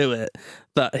want to do it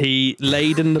that he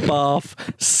laid in the bath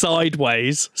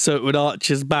sideways so it would arch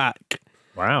his back.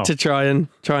 Wow. To try and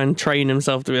train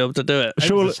himself to be able to do it.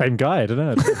 Surely the same guy, I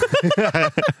don't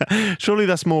know. Surely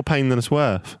that's more pain than it's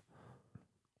worth.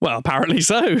 Well, apparently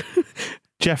so.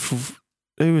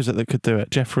 Who is it that could do it?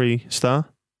 Jeffree Star?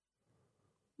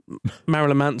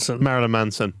 Marilyn Manson. Marilyn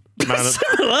Manson.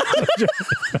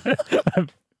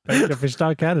 Jeffree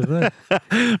Star can, isn't it?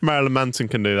 Marilyn Manson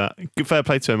can do that. Fair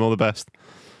play to him. All the best.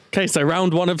 Okay, so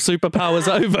round 1 of superpowers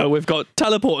over. We've got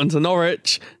teleporting to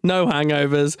Norwich, no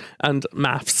hangovers, and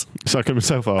maths. Sucking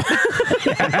myself off.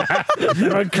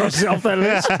 Everyone crosses it off their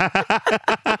list.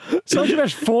 So you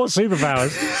have 4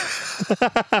 superpowers.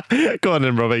 Go on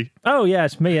then, Robbie. Oh, yeah,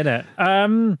 it's me, innit?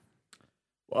 We're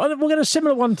going to a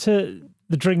similar one to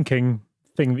the drinking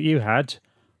thing that you had.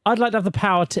 I'd like to have the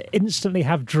power to instantly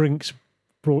have drinks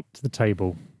brought to the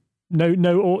table.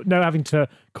 No having to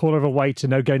call over a waiter,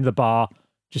 no going to the bar.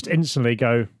 Just instantly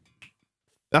go.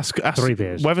 That's 3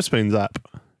 beers. Weatherspoon's app.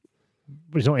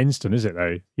 But it's not instant, is it,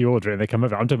 though? You order it and they come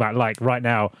over. I'm talking about, like, right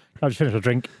now. I'll just finish a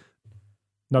drink.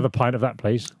 Another pint of that,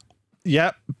 please.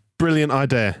 Yep. Brilliant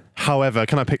idea. However,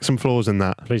 can I pick some flaws in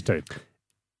that? Please do.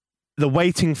 The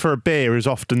waiting for a beer is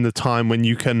often the time when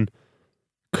you can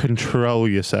control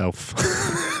yourself.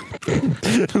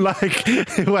 Like,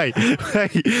 wait.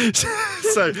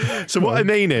 So what I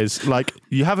mean is, like,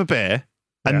 you have a beer.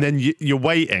 And then you're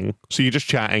waiting, so you're just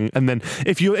chatting. And then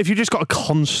if you just got a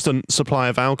constant supply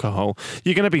of alcohol,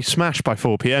 you're going to be smashed by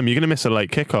 4 p.m. You're going to miss a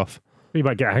late kickoff. He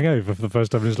might get a hangover for the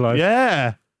first time in his life.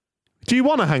 Yeah. Do you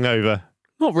want a hangover?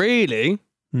 Not really,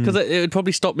 because it would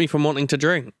probably stop me from wanting to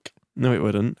drink. No, it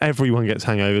wouldn't. Everyone gets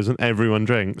hangovers and everyone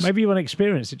drinks. Maybe you want to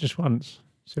experience it just once.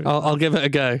 I'll give it a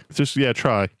go. Just,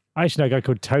 try. I used to know a guy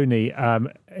called Tony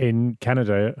in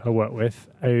Canada I worked with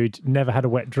who'd never had a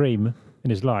wet dream in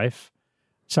his life.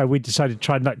 So we decided to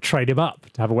try and like train him up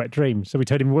to have a wet dream. So we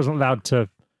told him he wasn't allowed to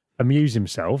amuse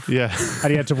himself. Yeah.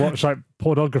 And he had to watch like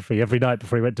pornography every night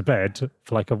before he went to bed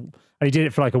and he did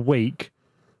it for like a week.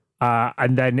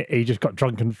 And then he just got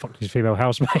drunk and fucked his female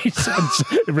housemates and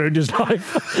it ruined his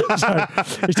life. So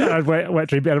he started a wet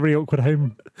dream, but had a really awkward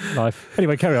home life.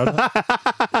 Anyway, carry on.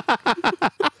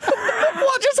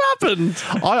 What just happened?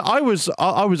 I was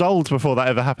old before that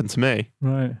ever happened to me.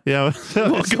 Right. Yeah.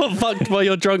 What, got fucked by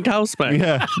your drunk housemate?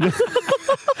 Yeah.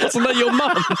 Wasn't that your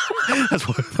mum? That's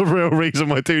the real reason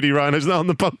why Duty Rhino's not on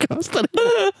the podcast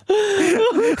anymore.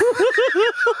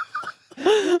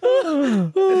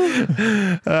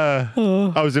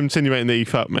 I was insinuating that he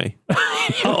fucked me. I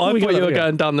thought you were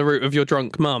going down the route of your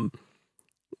drunk mum.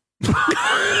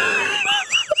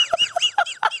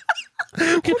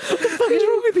 What the fuck is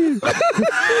wrong with you?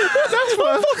 That's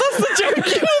the joke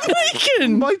you were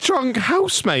making. My drunk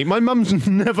housemate. My mum's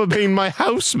never been my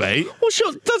housemate. Well,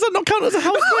 sure, does that not count as a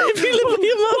housemate if you live with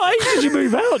your mum? Why did you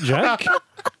move out, Jack?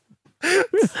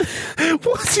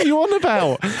 What are you on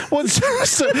about?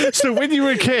 So when you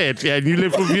were a kid, and you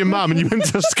lived with your mum and you went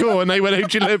to school and they went,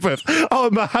 who'd you live with? Oh,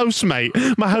 my housemate,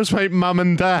 mum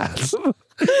and dad.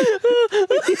 Are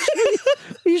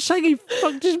you saying he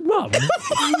fucked his mum?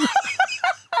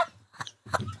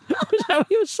 Is that what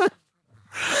you were saying?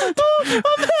 I'm hurt.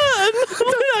 I'm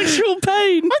in actual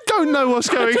pain. I don't know what's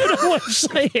going on. I don't know what I'm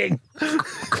saying.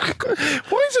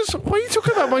 Why are you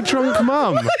talking about my drunk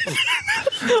mum? I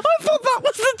thought that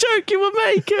was the joke you were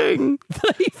making.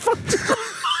 He fucked his mum.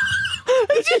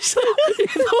 Did you say you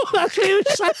thought that's what he was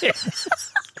saying?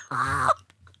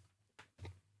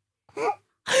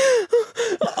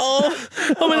 Oh,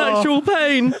 I'm in actual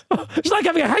pain. It's like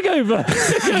having a hangover.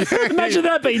 Imagine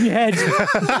that being your head.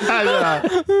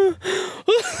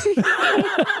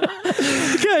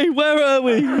 Okay, where are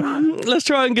we? Let's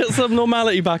try and get some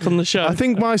normality back on the show. I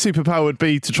think my superpower would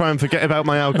be to try and forget about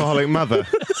my alcoholic mother.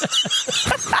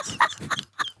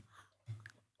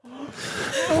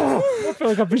 I feel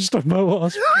like I've been stuck in my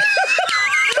wasp.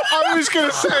 I was going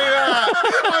to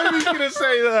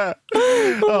say that.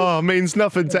 Oh, means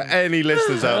nothing to any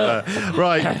listeners out there.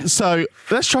 Right, so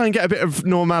let's try and get a bit of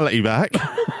normality back.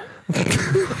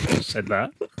 Said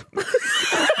that.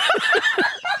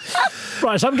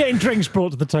 Right, so I'm getting drinks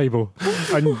brought to the table.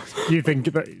 And you think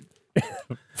that,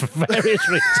 for various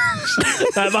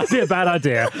reasons, that might be a bad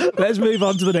idea. Let's move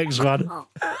on to the next one.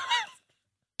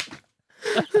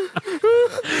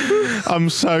 I'm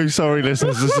so sorry,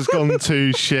 listeners. This has gone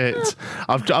to shit.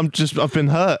 I've been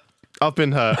hurt.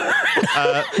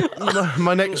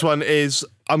 My next one is,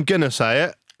 I'm gonna say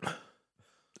it,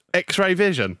 X-ray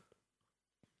vision.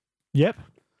 Yep.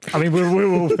 I mean,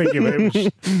 we're all thinking it was.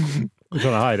 We're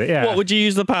trying to hide it. Yeah. What would you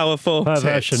use the power for?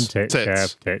 Perversion tits. Yeah,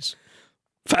 tits.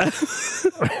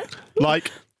 Like,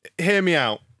 hear me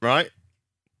out, right?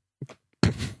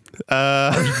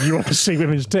 You want to see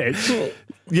women's tits?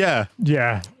 Yeah.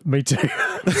 Yeah, me too.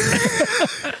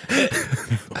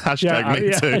 Hashtag me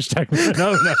too. Hashtag me.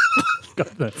 No.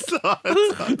 God, no.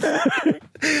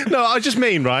 No, I just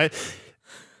mean, right?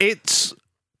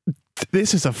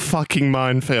 This is a fucking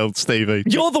minefield, Stevie.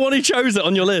 You're the one who chose it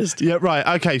on your list. Yeah, right.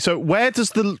 Okay, so where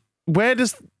does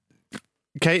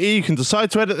Katie, you can decide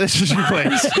to edit this as you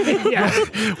please. Yeah.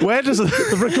 Where does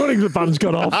The recording button's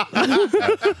gone off.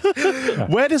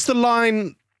 where does the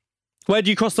line? Where do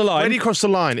you cross the line? Where do you cross the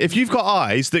line? If you've got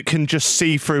eyes that can just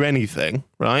see through anything,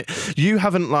 right? You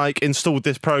haven't like installed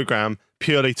this program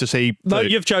purely to see No,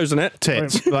 you've chosen it.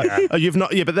 tits. You've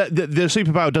not. Yeah, but the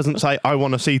superpower doesn't say I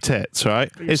want to see tits,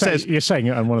 right? It says You're saying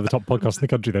it on one of the top podcasts in the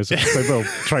country, though, so they will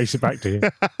trace it back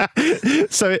to you.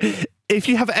 so. If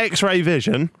you have X-ray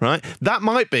vision, right, that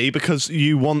might be because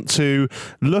you want to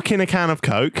look in a can of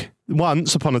Coke.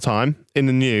 Once upon a time in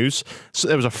the news, so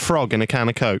there was a frog in a can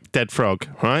of Coke, dead frog,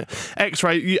 right?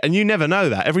 X-ray, and you never know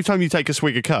that. Every time you take a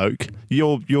swig of Coke,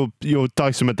 you're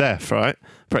dicing a death, right?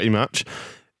 Pretty much.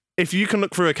 If you can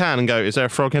look through a can and go, is there a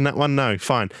frog in that one? No,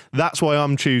 fine. That's why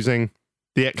I'm choosing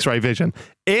the X-ray vision.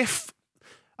 If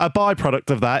a byproduct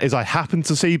of that is I happen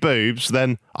to see boobs,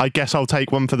 then I guess I'll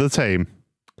take one for the team.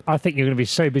 I think you're going to be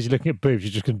so busy looking at boobs,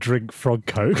 you're just going to drink frog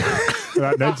Coke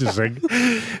without noticing.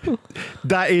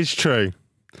 That is true.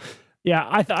 Yeah,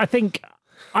 I think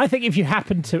if you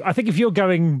happen to, I think if you're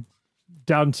going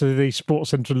down to the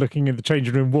sports centre looking in the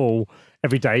changing room wall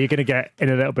every day, you're going to get in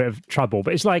a little bit of trouble.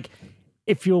 But it's like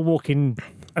if you're walking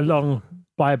along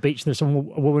by a beach and there's a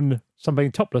woman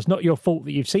sunbathing topless, not your fault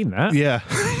that you've seen that. Yeah.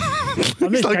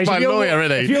 He's like my lawyer,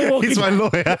 isn't he? He's my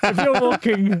lawyer. If you're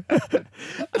walking,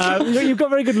 you've got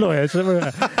very good lawyers.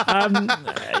 Yeah,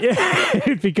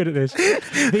 you'd be good at this.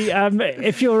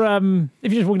 If you're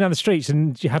just walking down the streets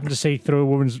and you happen to see through a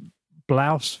woman's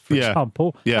blouse, for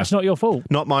example, that's not your fault.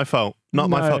 Not my fault. Not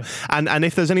my fault. And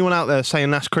if there's anyone out there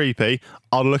saying that's creepy,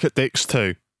 I'll look at dicks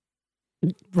too.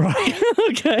 Right.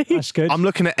 Okay. That's good. I'm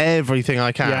looking at everything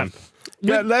I can.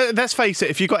 Yeah, let's face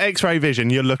it, if you've got X-ray vision,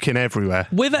 you're looking everywhere.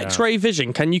 With X-ray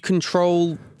vision, can you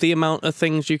control the amount of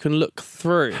things you can look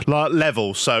through? Like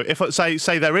levels. So if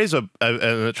say there is an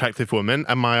attractive woman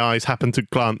and my eyes happen to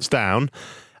glance down,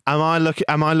 am I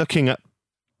looking at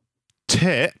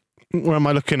tit or am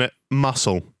I looking at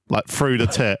muscle? Like through the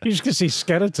tit. You're just going to see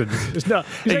skeletons. It's not.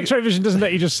 Because X-ray vision doesn't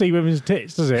let you just see women's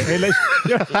tits, does it?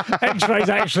 X-ray's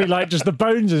actually like just the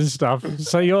bones and stuff.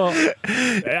 So you're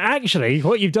actually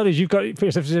what you've done is you've got put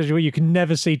yourself in a situation where you can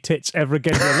never see tits ever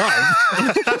again in your life.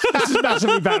 This is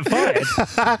massively backfired.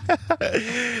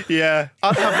 Yeah,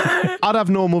 I'd have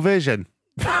normal vision.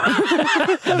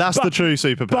 That's the true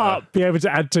superpower. But be able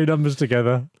to add two numbers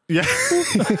together. Yeah,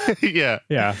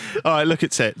 yeah. All right, look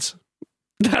at tits.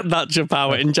 That's your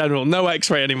power in general. No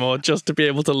X-ray anymore, just to be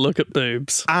able to look at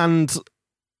boobs. And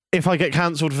if I get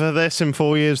cancelled for this in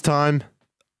 4 years' time,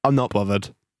 I'm not bothered.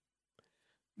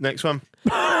 Next one.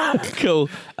 Cool.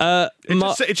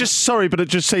 It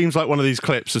just seems like one of these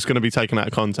clips that's going to be taken out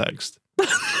of context.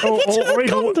 or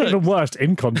even worse,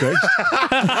 in context.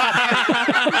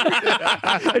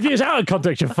 If it's out of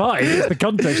context, you're fine. It's the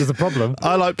context is the problem.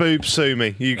 I like boobs, sue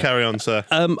me. You carry on, sir.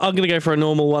 I'm going to go for a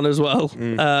normal one as well.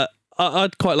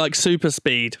 I'd quite like super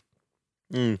speed.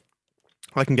 I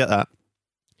can get that.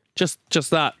 Just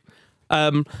that.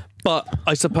 But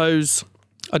I suppose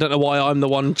I don't know why I'm the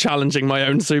one challenging my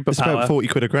own superpower. It's about 40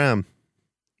 quid a gram.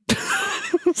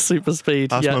 Super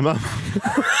speed. Ask my mum.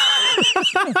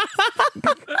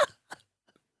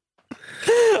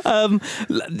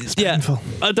 Painful.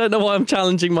 I don't know why I'm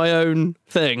challenging my own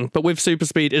thing, but with super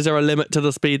speed, is there a limit to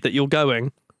the speed that you're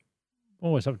going?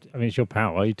 Oh, it's your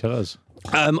power. You tell us.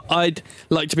 I'd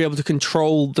like to be able to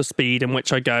control the speed in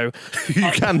which I go. You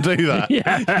can do that.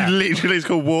 Yeah. Literally, it's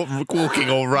called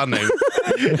walking or running.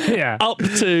 Yeah. Up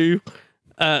to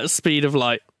speed of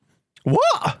light.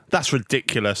 What? That's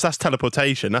ridiculous. That's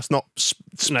teleportation. That's not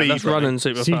speed. No, that's running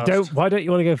super So fast. why don't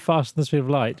you want to go faster than the speed of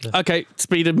light? Okay,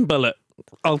 speed and bullet.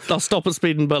 I'll stop at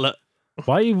speed and bullet.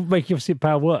 Why are you making your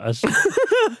superpower worse?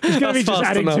 He's going to be just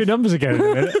adding enough. two numbers again in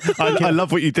a minute. I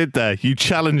love what you did there. You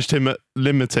challenged him at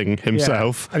limiting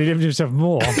himself. Yeah. And he limited himself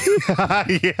more.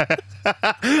 Yeah.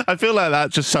 I feel like that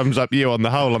just sums up you on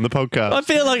the whole on the podcast. I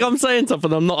feel like I'm saying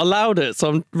something. I'm not allowed it, so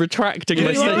I'm retracting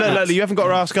my statement. You haven't got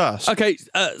to ask us. Okay,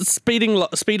 speed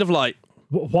of light.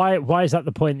 Why is that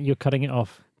the point that you're cutting it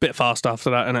off? Bit fast after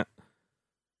that,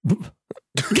 innit?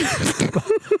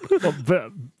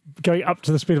 But going up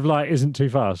to the speed of light isn't too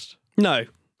fast. No.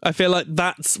 I feel like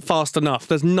that's fast enough.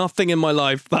 There's nothing in my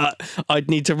life that I'd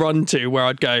need to run to where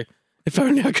I'd go, if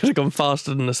only I could have gone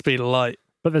faster than the speed of light.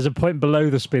 But there's a point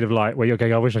below the speed of light where you're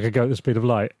going, I wish I could go at the speed of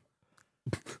light.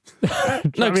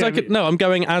 I'm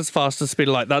going as fast as the speed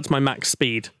of light. That's my max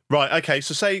speed. Right, okay,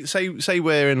 so say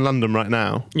we're in London right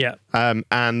now. Yeah.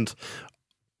 And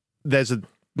there's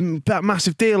that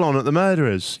massive deal on at the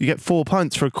Murderers. You get 4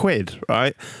 pints for £1,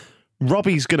 right?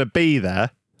 Robbie's going to be there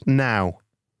now.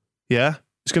 Yeah?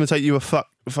 It's going to take you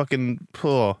fucking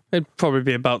poor. It'd probably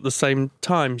be about the same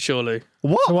time, surely.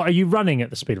 What? So what, are you running at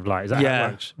the speed of light? Is that how Yeah.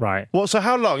 it works? Right. What? So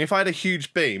how long? If I had a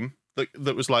huge beam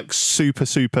that was like super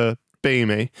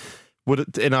beamy,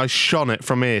 and I shone it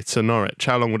from here to Norwich,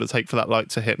 how long would it take for that light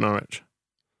to hit Norwich?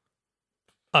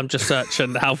 I'm just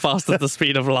searching how fast is the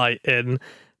speed of light in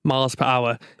miles per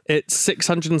hour. It's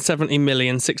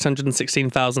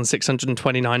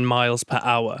 670,616,629 miles per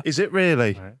hour. Is it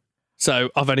really? Right. So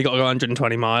I've only got to go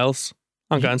 120 miles.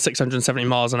 I'm going 670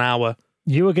 miles an hour.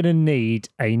 You are going to need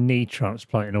a knee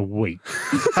transplant in a week.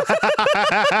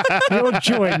 Your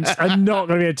joints are not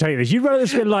going to be able to take this. You run at the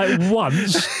speed of light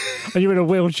once, and you're in a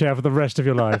wheelchair for the rest of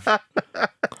your life.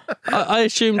 I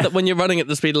assumed that when you're running at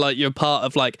the speed of light, you're part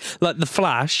of like the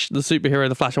Flash, the superhero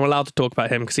The Flash. I'm allowed to talk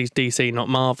about him because he's DC, not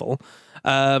Marvel.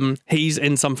 He's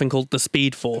in something called the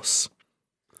Speed Force,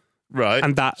 Right.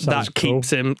 and that Sounds keeps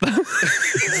him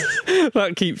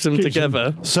that keeps him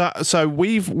together. So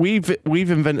we've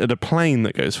invented a plane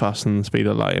that goes faster than the speed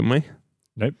of light, haven't we?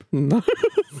 Nope. No.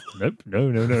 Nope. No,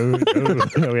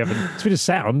 we haven't. Speed of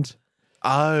sound.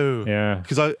 Oh. Yeah.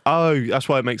 Because that's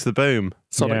why it makes the boom.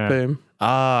 Sonic Yeah. boom.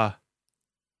 Ah.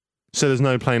 So there's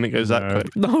no plane that goes that No.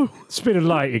 quick. No. Speed of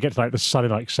light, you get to like the sun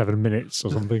in like 7 minutes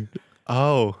or something.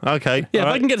 Oh, okay. Yeah, All if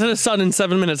I right. can get to the sun in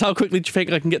 7 minutes, how quickly do you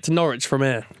think I can get to Norwich from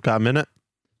here? About a minute.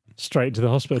 Straight to the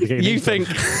hospital to get your You knees done.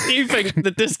 think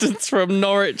the distance from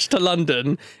Norwich to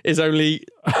London is only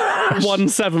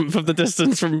 1/7 of the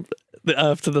distance from the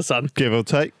Earth to the sun? Give or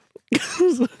take.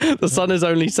 The sun is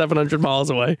only 700 miles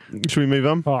away. Should we move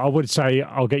on? Well, I would say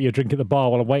I'll get you a drink at the bar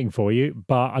while I'm waiting for you,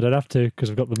 but I don't have to because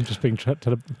I've got them just being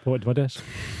teleported to my desk.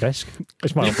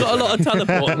 It's my You've got a lot of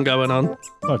teleporting going on.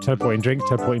 Oh, teleporting drink,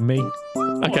 teleporting me.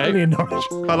 Okay. Only in Norwich.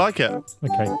 I like it.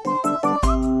 Okay.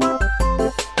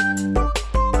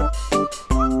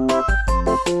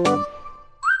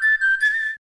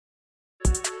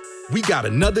 We got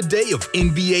another day of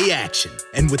NBA action.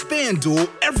 And with FanDuel,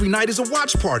 every night is a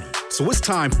watch party. So it's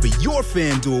time for your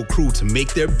FanDuel crew to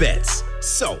make their bets.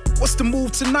 So, what's the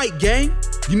move tonight, gang?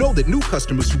 You know that new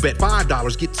customers who bet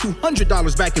 $5 get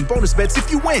 $200 back in bonus bets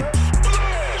if you win.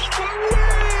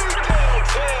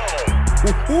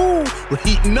 Woohoo! We're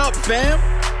heating up, fam.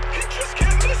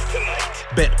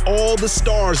 Bet all the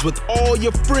stars with all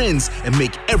your friends and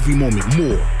make every moment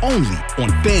more only on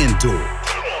FanDuel.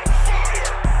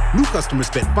 New customers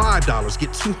bet $5, get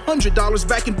 $200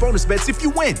 back in bonus bets if you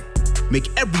win. Make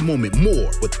every moment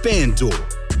more with FanDuel.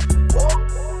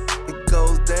 It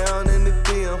goes down in the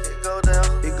DM.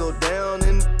 It go down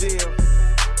in the DM.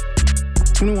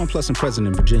 21 plus and present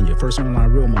in Virginia. First online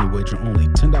real money wager only.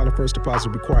 $10 first deposit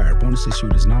required. Bonus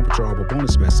issued is non-withdrawable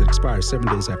bonus vest that expires 7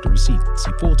 days after receipt.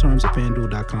 See full terms at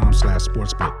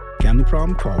FanDuel.com/sportsbook. Gambling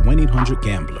problem? Call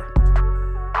 1-800-GAMBLER.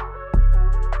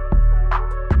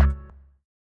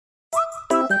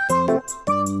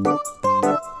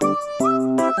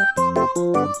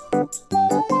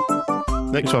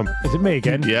 Next one. Is it me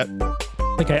again? Yep.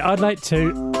 Okay, I'd like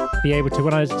to be able to,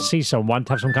 when I see someone,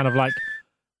 to have some kind of like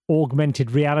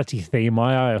augmented reality thing in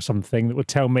my eye or something that would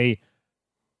tell me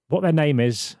what their name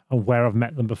is and where I've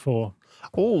met them before,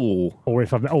 Oh, or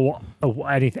if I've or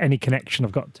any connection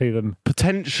I've got to them.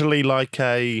 potentially like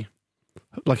a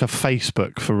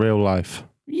Facebook for real life.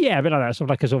 Yeah, a bit like that. Sort of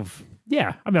like a sort of,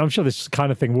 yeah. I mean, I'm sure this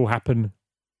kind of thing will happen.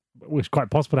 It's quite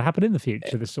possible to happen in the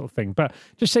future, this sort of thing. But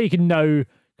just so you can know,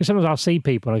 because sometimes I'll see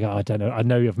people and I go, I don't know, I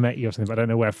know I've met you or something, but I don't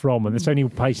know where from. And there's only a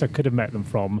place I could have met them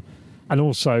from. And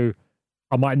also,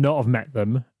 I might not have met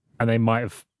them and they might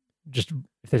have just,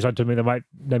 if they started to me, they might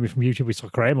know me from YouTube with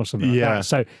Soccer AM or something like Yeah. that.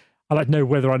 So I like to know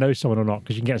whether I know someone or not,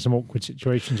 because you can get in some awkward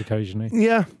situations occasionally.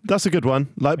 Yeah, that's a good one.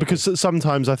 Like, because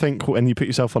sometimes I think when you put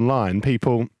yourself online,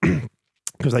 people,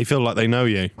 because they feel like they know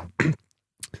you,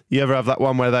 you ever have that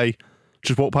one where they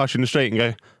just walk past you in the street and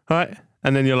go, all right,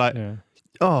 and then you're like, Yeah.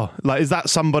 oh, like, is that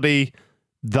somebody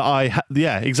that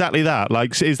yeah, exactly that.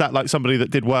 Like, is that like somebody that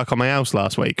did work on my house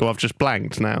last week, or I've just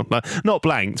blanked now? Like, not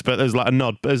blanked, but there's like a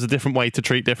nod. There's a different way to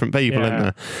treat different people in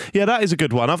there. Yeah, that is a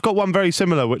good one. I've got one very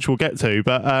similar, which we'll get to,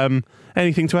 but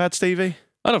anything to add, Stevie?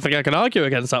 I don't think I can argue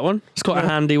against that one. It's quite a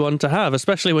handy one to have,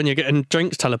 especially when you're getting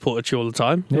drinks teleported to you all the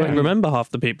time. You won't remember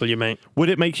half the people you meet. Would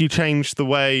it make you change the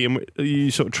way you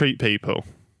sort of treat people?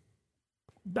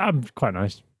 Quite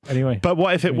nice. Anyway. But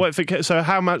what if it, so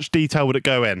how much detail would it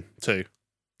go into?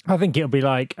 I think it'll be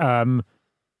like,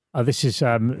 this is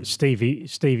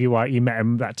Stevie White. You met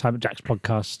him that time at Jack's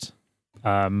podcast.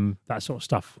 That sort of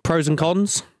stuff. Pros and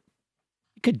cons?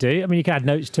 You could do. I mean, you can add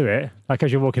notes to it. Like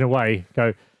as you're walking away,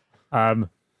 go,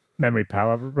 memory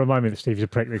power. Remind me that Stevie's a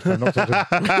prick next time. Not talking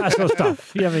that sort of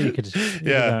stuff. Yeah, I mean, you could just...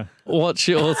 Yeah. What's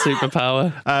your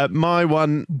superpower? My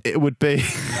one, it would be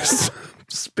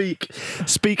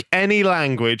speak any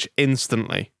language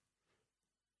instantly.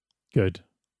 Good.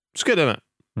 It's good, isn't it?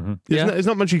 Mm-hmm. There's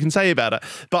not much you can say about it.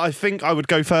 But I think I would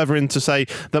go further in to say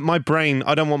that my brain,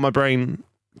 I don't want my brain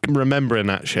remembering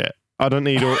that shit. I don't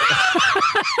need all...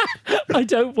 I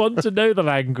don't want to know the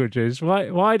languages.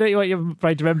 Why don't you want your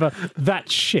brain to remember that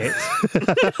shit?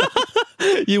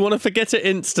 You want to forget it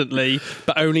instantly,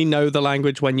 but only know the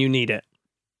language when you need it.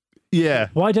 Yeah.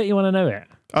 Why don't you want to know it?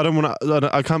 I don't want to...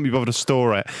 I can't be bothered to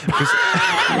store it.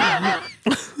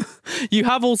 You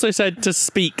have also said to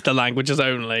speak the languages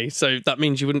only, so that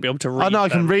means you wouldn't be able to read. I know I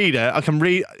them. can read it. I can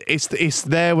read... It's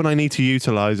there when I need to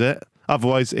utilise it.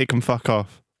 Otherwise, it can fuck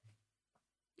off.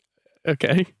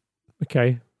 Okay.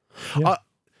 Yeah.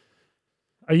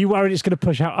 Are you worried it's going to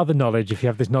push out other knowledge if you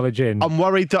have this knowledge in? I'm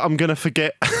worried that I'm going to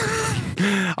forget...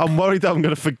 I'm worried that I'm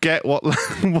going to forget what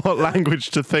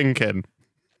language to think in.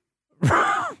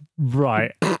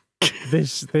 Right.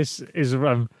 This is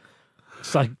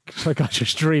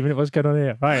psychiatrist dreaming. What's going on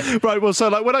here? Right. Well, so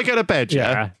like when I go to bed,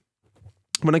 Yeah.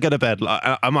 when I go to bed, like,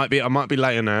 I might be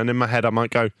laying there, and in my head, I might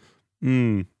go,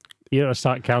 You don't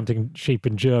start counting sheep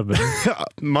in German.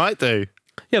 might do.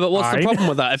 Yeah, but what's the problem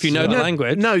with that if you know the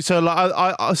language? No, so like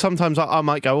I sometimes I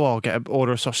might go, I'll get an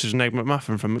order of sausage and egg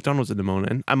McMuffin from McDonald's in the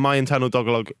morning, and my internal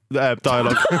dialogue.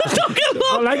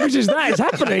 What language is that? It's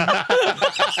happening.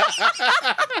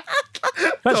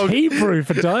 That's Hebrew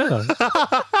for dialogue.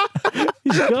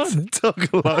 He's gone.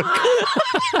 Tagalog.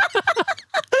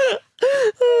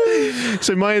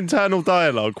 So my internal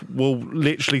dialogue will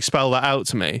literally spell that out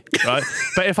to me, right?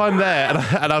 But if I'm there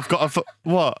and I've got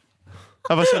what?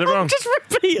 Have I said it wrong? Just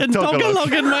repeating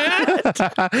Tagalog in my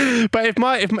head. But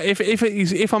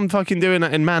if I'm fucking doing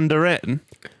that in Mandarin,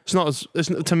 it's not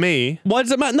to me. Why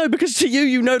does it matter? No, because to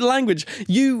you know the language.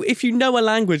 If you know a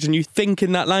language and you think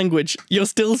in that language, you're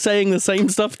still saying the same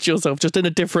stuff to yourself, just in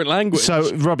a different language.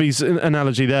 So Robbie's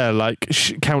analogy there, like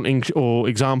counting or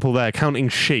example there, counting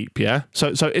sheep. Yeah. So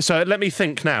let me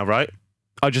think now, right?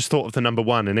 I just thought of the number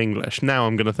 1 in English. Now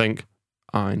I'm going to think,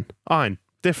 ein,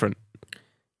 different.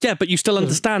 Yeah, but you still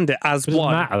understand it as It doesn't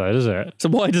one. matter though, does it? So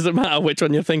why does it matter which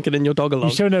one you're thinking in your Tagalog?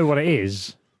 You still know what it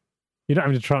is. You don't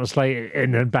have to translate it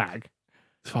in and back.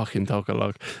 Fucking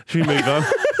Tagalog. Should we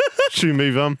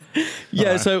move on?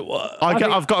 Yeah. Right. So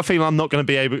I've got a feeling I'm not going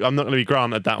to be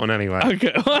granted that one anyway.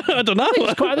 Okay. I don't know. I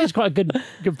think it's quite a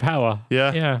good power.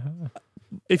 Yeah. Yeah.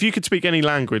 If you could speak any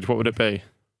language, what would it be?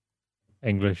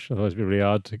 English. Otherwise, it'd be really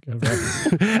hard to go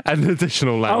around. An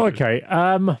additional language. Oh,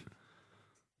 okay.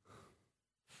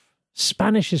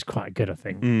 Spanish is quite good, I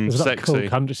think. There's a lot of cool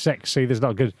countries. Sexy. There's a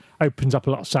lot of good. Opens up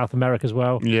a lot of South America as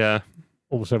well. Yeah.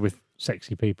 Also with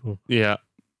sexy people. Yeah.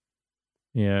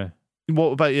 Yeah. What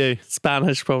about you?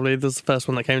 Spanish, probably. That's the first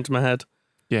one that came to my head.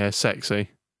 Yeah, sexy.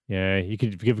 Yeah, you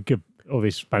could give all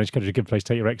these Spanish countries a good place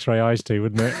to take your X-ray eyes to,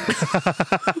 wouldn't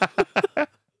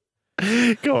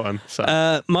it? Go on.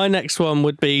 So. My next one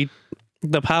would be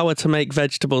the power to make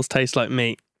vegetables taste like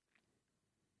meat.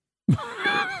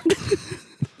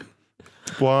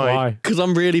 Why? Because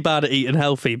I'm really bad at eating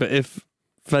healthy, but if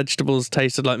vegetables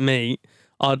tasted like meat,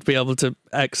 I'd be able to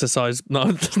exercise.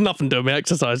 No, there's nothing doing me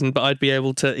exercising, but I'd be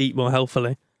able to eat more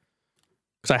healthily.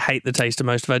 Because I hate the taste of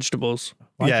most vegetables.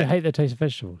 Why do you hate the taste of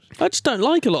vegetables? I just don't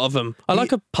like a lot of them. I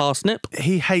like a parsnip.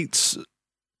 He hates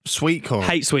sweet corn.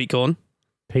 Hate sweet corn.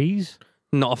 Peas?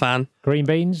 Not a fan. Green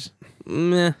beans?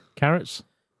 Meh. Carrots?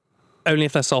 Only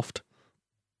if they're soft.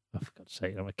 Oh, for God's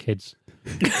sake, they're my kids.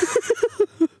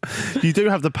 You do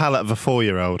have the palate of a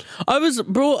 4-year-old. I was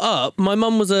brought up, my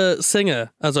mum was a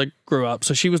singer as I grew up,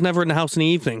 so she was never in the house in the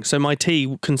evening. So my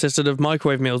tea consisted of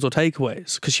microwave meals or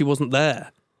takeaways because she wasn't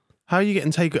there. How are you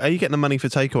getting Are you getting the money for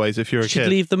takeaways if you're a She'd kid?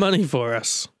 leave the money for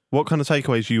us. What kind of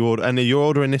takeaways you order? And you're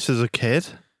ordering this as a kid?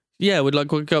 Yeah, we'd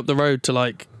go up the road to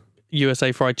like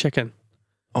USA fried chicken.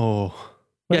 Oh.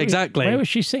 Yeah, exactly. Where was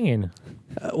she singing?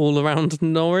 All around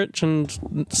Norwich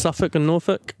and Suffolk and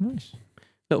Norfolk. Nice.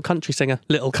 Little country singer.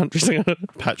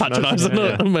 Patronising,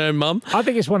 my own mum. I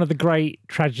think it's one of the great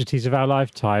tragedies of our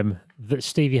lifetime that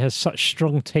Stevie has such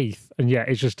strong teeth and yet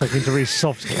it's just taking to really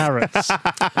soft carrots.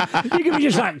 You can be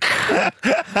just like...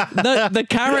 No, the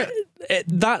carrot...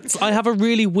 I have a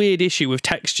really weird issue with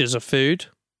textures of food.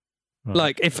 Right.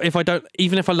 Like, if I don't...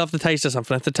 Even if I love the taste of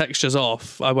something, if the texture's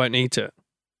off, I won't eat it.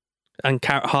 And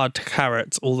hard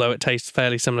carrots, although it tastes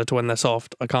fairly similar to when they're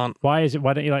soft, I can't. Why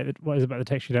don't you like what is it about the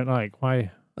texture you don't like?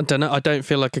 Why? I don't know. I don't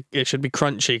feel like it should be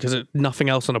crunchy because nothing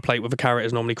else on a plate with a carrot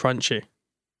is normally crunchy.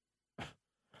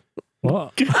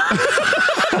 What?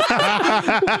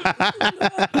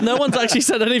 No one's actually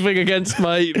said anything against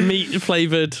my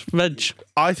meat-flavoured veg.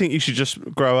 I think you should just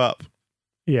grow up.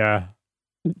 Yeah.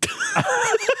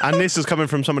 And this is coming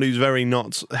from somebody who's very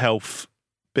not health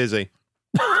busy.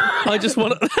 I just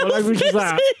want to... What language is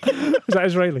that? Is that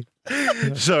Israeli?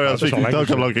 Sorry, I'm speaking language.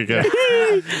 Dr. Long again.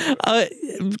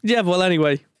 Yeah, well,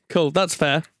 anyway. Cool, that's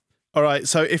fair. All right,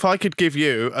 so if I could give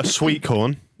you a sweet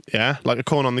corn, yeah, like a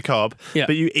corn on the cob, Yeah.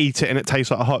 but you eat it and it tastes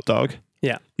like a hot dog,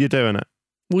 Yeah. you're doing it.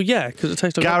 Well, yeah, because it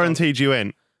tastes like... Guaranteed you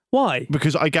in. Why?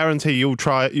 Because I guarantee you'll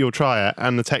try it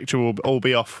and the texture will all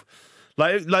be off.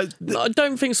 Like I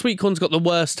don't think sweet corn's got the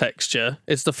worst texture.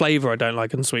 It's the flavour I don't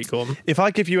like in sweet corn. if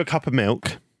I give you a cup of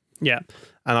milk Yeah.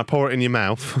 and I pour it in your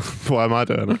mouth, why am I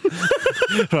doing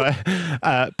it?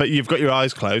 Right. But you've got your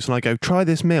eyes closed and I go, try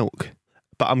this milk,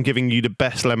 but I'm giving you the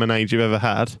best lemonade you've ever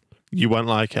had, you won't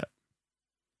like it.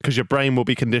 Because your brain will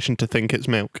be conditioned to think it's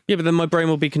milk. Yeah, but then my brain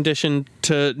will be conditioned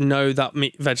to know that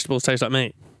vegetables taste like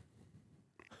meat.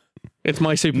 It's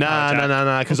my superpower.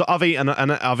 No. Because I've eaten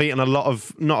a lot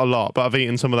of, not a lot, but I've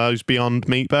eaten some of those Beyond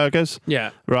Meat burgers.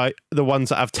 Yeah. Right, the ones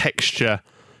that have texture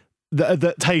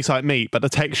that taste like meat, but the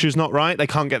texture's not right. They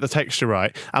can't get the texture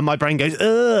right, and my brain goes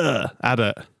ugh at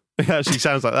it. It actually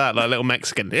sounds like that, like a little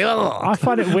Mexican. Ugh. I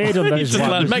find it weird on those Just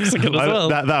like ones. Mexican as well.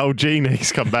 That old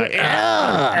genie's come back.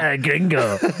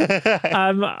 Gringo.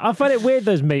 I find it weird,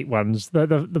 those meat ones,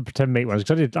 the pretend meat ones,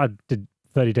 because I did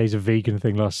 30 days of vegan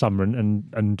thing last summer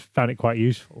and found it quite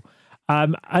useful.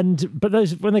 But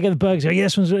those, when they get the burgers, yeah,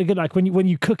 this one's really good. Like when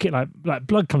you cook it, like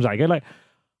blood comes out. You go like,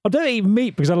 I don't eat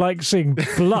meat because I like seeing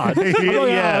blood.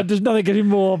 Yeah. There's nothing getting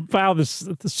more about this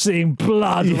seeing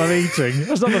blood when I'm eating.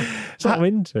 That's not what I'm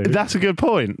into. That's a good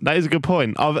point. That is a good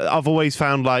point. I've always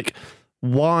found, like,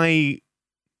 why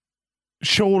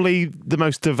surely the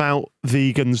most devout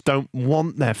vegans don't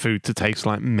want their food to taste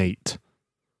like meat.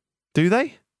 Do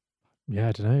they? Yeah,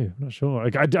 I don't know. I'm not sure.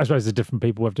 I suppose the different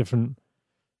people have different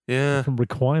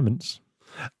requirements.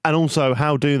 And also,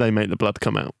 how do they make the blood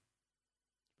come out?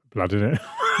 Blood in it.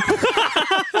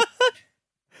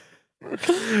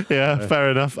 Yeah, fair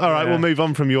enough. All right, Yeah. we'll move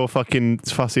on from your fucking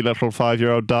fussy little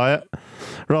 5-year-old diet.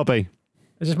 Robbie.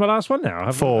 Is this my last one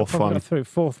now? Fourth one.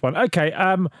 Fourth one. Okay.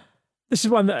 This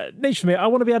is one that needs for me. I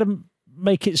want to be able to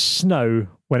make it snow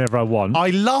whenever I want. I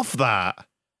love that.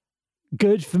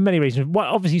 Good for many reasons. One,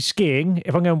 obviously, skiing.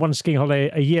 If I'm going on one skiing holiday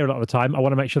a year, a lot of the time, I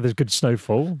want to make sure there's good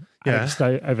snowfall. Yeah.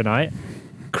 Snow overnight.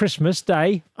 Christmas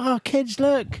Day. Oh, kids,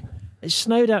 look. It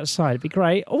snowed outside. It'd be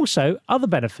great. Also, other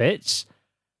benefits.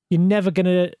 You're never going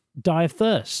to die of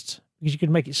thirst because you can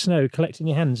make it snow, collect in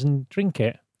your hands and drink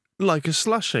it. Like a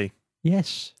slushy.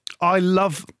 Yes.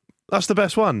 That's the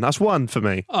best one. That's one for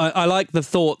me. I like the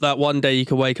thought that one day you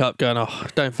could wake up going, oh,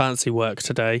 don't fancy work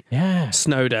today. Yeah.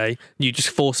 Snow day. You just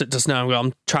force it to snow and go,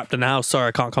 I'm trapped in the house. Sorry,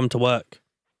 I can't come to work.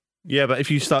 Yeah, but if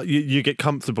you start, you get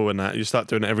comfortable in that, you start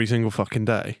doing it every single fucking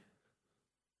day,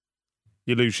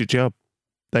 you lose your job.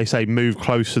 They say move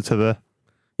closer to the...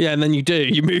 Yeah, and then you do.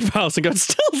 You move house and go, it's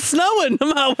still snowing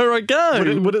no matter where I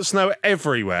go. Would it snow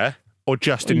everywhere or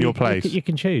just in your place? You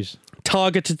can choose.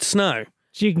 Targeted snow.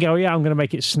 So you can go, yeah, I'm going to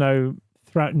make it snow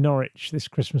throughout Norwich this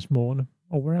Christmas morn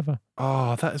or wherever.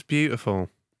 Oh, that is beautiful.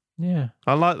 Yeah.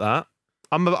 I like that.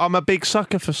 I'm a big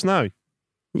sucker for snow.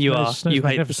 You No, are. snow's You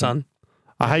hate the magnificent. sun.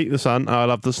 I hate the sun. I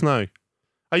love the snow.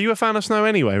 Are you a fan of snow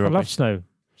anyway, I Robbie? love snow.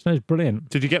 Snow's brilliant.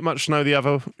 Did you get much snow the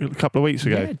other couple of weeks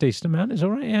ago? Yeah, decent amount. It's all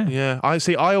right, yeah. Yeah.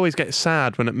 I always get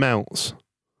sad when it melts.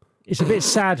 It's a bit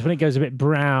sad when it goes a bit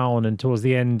brown and towards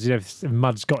the end, if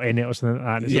mud's got in it or something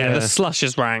like that. It's Yeah, Yeah. the slush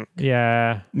is rank.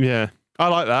 yeah. Yeah. I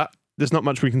like that. There's not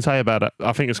much we can say about it.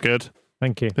 I think it's good.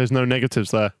 Thank you. There's no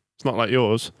negatives there. It's not like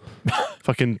yours.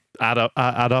 Fucking add up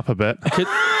a bit.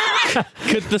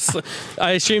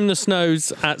 I assume the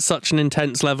snow's at such an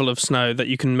intense level of snow that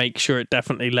you can make sure it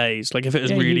definitely lays. Like if it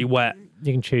was Yeah, really you- wet.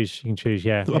 You can choose,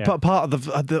 yeah. But part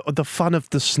of the fun of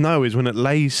the snow is when it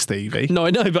lays, Stevie. No,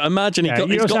 I know, but imagine Yeah, you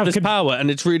he's also got have this power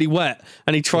and it's really wet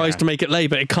and he tries Yeah. to make it lay,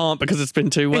 but it can't because it's been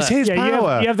too wet. It's his Yeah,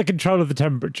 power. you have the control of the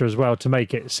temperature as well to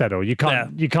make it settle. You can't.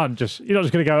 Yeah. You can't just. You're not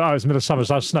just going to go. Oh, it's middle of summer,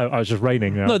 so it's snow. Oh, it's just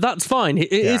raining now. No, that's fine.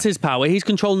 It is his power. He's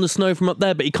controlling the snow from up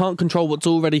there, but he can't control what's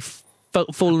already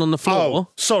fallen on the floor. Oh,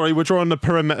 sorry, we're drawing the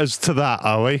perimeters to that,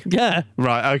 are we? Yeah.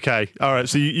 Right, okay. All right,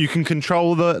 so you can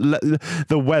control the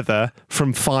weather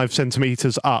from 5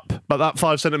 centimetres up, but that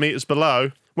 5 centimetres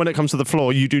below, when it comes to the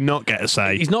floor, you do not get a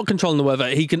say. He's not controlling the weather.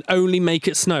 He can only make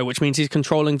it snow, which means he's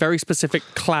controlling very specific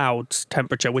clouds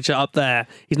temperature, which are up there.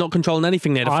 He's not controlling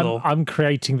anything near the floor. I'm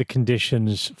creating the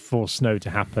conditions for snow to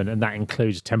happen, and that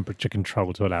includes temperature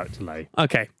control to allow it to lay.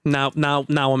 Okay, now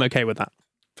I'm okay with that.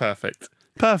 Perfect.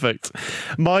 Perfect.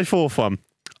 My fourth one.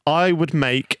 I would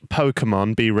make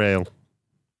Pokemon be real.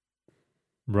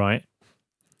 Right.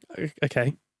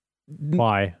 Okay.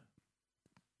 Why?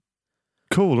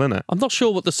 Cool, isn't it? I'm not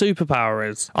sure what the superpower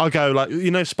is. I'll go like,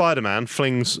 Spider-Man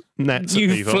flings nets at You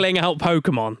people. fling out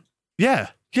Pokemon. Yeah.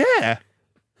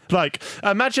 Like,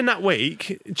 imagine that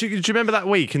week. Do you remember that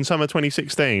week in summer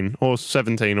 2016 or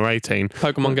 17 or 18?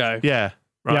 Pokemon Go. Yeah.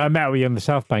 Right. Yeah, I met with you on the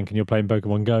South Bank and you're playing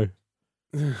Pokemon Go.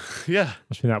 Yeah.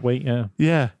 Must be that week, yeah.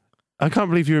 Yeah. I can't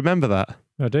believe you remember that.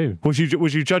 I do. Was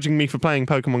you judging me for playing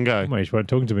Pokemon Go? Well, you just weren't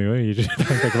talking to me, were you? You just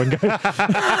playing Pokemon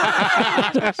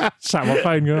Go. Sat on my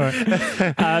phone, all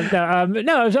right.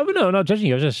 No, I'm not judging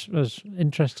you. I was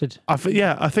interested. I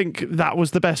think that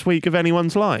was the best week of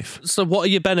anyone's life. So what are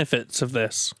your benefits of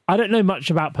this? I don't know much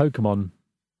about Pokemon.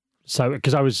 So,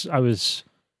 because it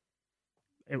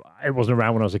wasn't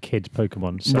around when I was a kid,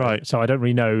 Pokemon. So, right. So I don't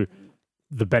really know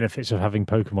the benefits of having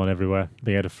Pokemon everywhere,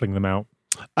 being able to fling them out.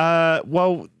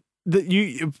 Well,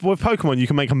 with Pokemon, you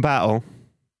can make them battle.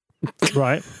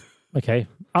 Right. Okay.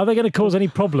 Are they going to cause any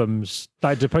problems?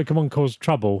 Like, do Pokemon cause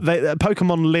trouble?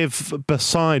 Pokemon live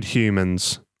beside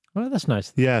humans. Well, that's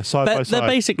nice. Yeah, side by side. They're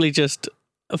basically just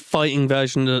fighting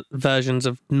versions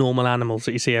of normal animals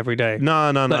that you see every day.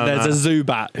 No. There's a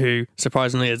Zubat who,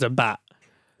 surprisingly, is a bat.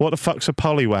 What the fuck's a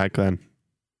Poliwag then?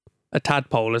 A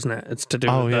tadpole, isn't it? It's to do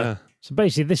Oh, with yeah. So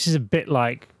basically, this is a bit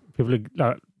like people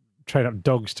who train up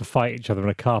dogs to fight each other in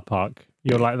a car park.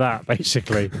 You're like that,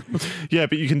 basically. Yeah,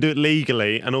 but you can do it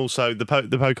legally, and also the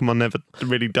Pokemon never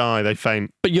really die; they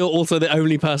faint. But you're also the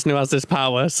only person who has this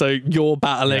power, so you're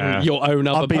battling your own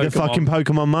other Pokemon. I'll be the fucking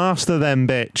Pokemon master then,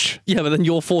 bitch. Yeah, but then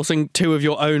you're forcing two of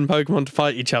your own Pokemon to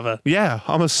fight each other. Yeah,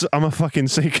 I'm a fucking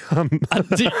sick cunt.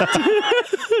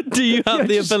 Do you have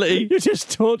the ability? You're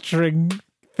just torturing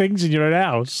things in your own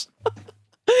house.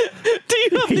 Do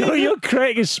you have You're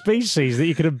creating a species that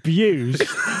you can abuse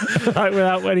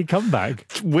without any comeback.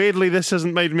 Weirdly, this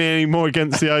hasn't made me any more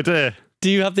against the idea. Do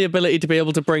you have the ability to be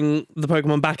able to bring the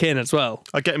Pokemon back in as well?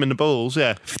 I get him in the balls,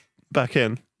 yeah. Back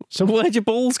in. So where'd your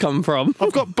balls come from?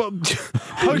 I've got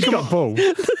Pokemon. You got balls.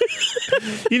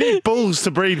 You need balls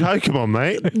to breed Pokemon,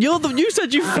 mate. You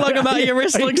said you flung them out of your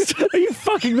wrist like... Are you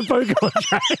fucking the Pokemon,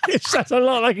 Jack? It sounds a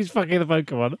lot like he's fucking the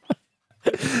Pokemon.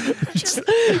 You said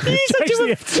you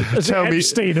were... Tell me,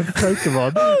 Epstein of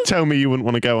Pokemon. Tell me you wouldn't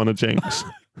want to go on a jinx.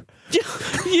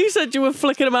 You said you were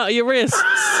flicking them out of your wrists.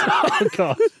 Oh,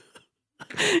 God.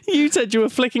 You said you were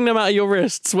flicking them out of your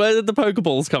wrists. Where did the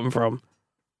Pokeballs come from?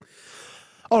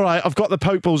 All right, I've got the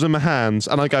Pokeballs in my hands,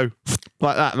 and I go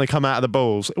like that, and they come out of the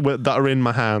balls that are in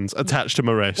my hands, attached to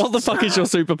my wrist. What the fuck is your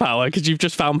superpower? Because you've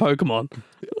just found Pokemon.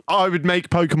 I would make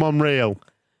Pokemon real.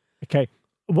 Okay.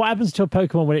 What happens to a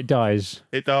Pokemon when it dies?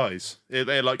 It dies. It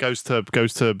like goes to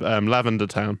Lavender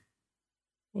Town.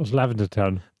 What's Lavender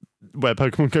Town? Where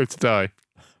Pokemon go to die.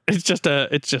 It's just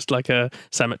like a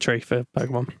cemetery for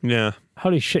Pokemon. Yeah.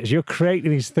 Holy shit! So you're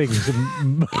creating these things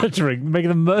and making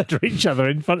them murder each other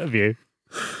in front of you.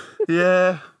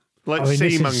 Yeah. Like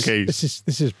sea monkeys.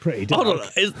 This is pretty dark. Hold on.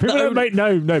 People don't make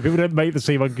people don't make the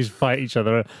sea monkeys fight each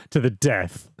other to the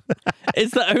death.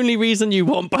 Is the only reason you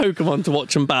want Pokemon to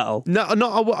watch them battle? No,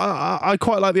 I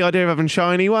quite like the idea of having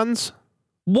shiny ones.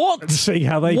 What? See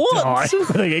how they die.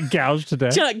 They get gouged to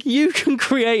death. Jack, you can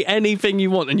create anything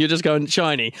you want and you're just going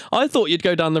shiny. I thought you'd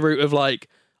go down the route of like,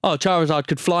 oh, Charizard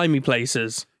could fly me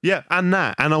places. Yeah,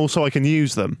 and also I can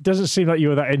use them. Doesn't seem like you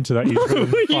were that into that. You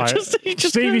just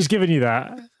Stevie's given you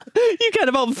that. You cared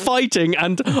about fighting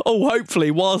and,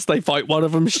 hopefully, whilst they fight, one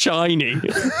of them's shiny.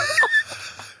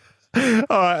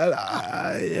 All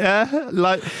right, yeah.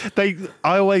 Like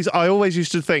I always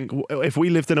used to think if we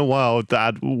lived in a world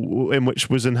in which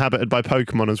was inhabited by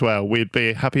Pokemon as well, we'd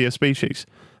be a happier species,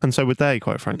 and so would they.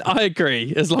 Quite frankly, I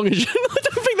agree. As long as I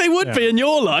don't think they would be in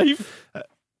your life.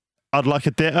 I'd like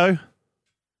a Ditto.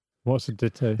 What's a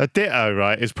Ditto? A Ditto,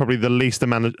 right, is probably the least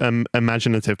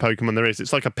imaginative Pokemon there is.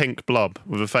 It's like a pink blob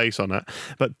with a face on it,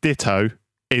 but Ditto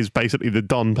is basically the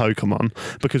Don Pokemon,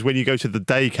 because when you go to the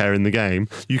daycare in the game,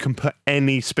 you can put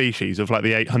any species of like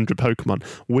the 800 Pokemon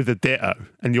with a Ditto,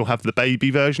 and you'll have the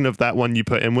baby version of that one you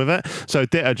put in with it. So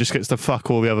Ditto just gets to fuck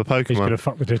all the other Pokemon. He's going to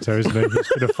fuck the Ditto, isn't he? He's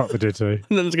going to fuck the Ditto. And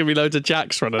then there's going to be loads of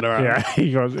Jacks running around. Yeah,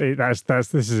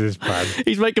 this is his plan.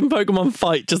 He's making Pokemon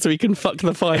fight just so he can fuck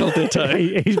the final Ditto.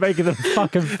 He's making them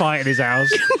fucking fight in his house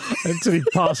until he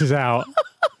passes out.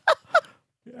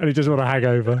 And he doesn't want a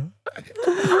hangover.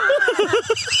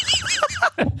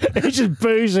 He's just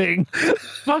boozing,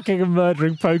 fucking and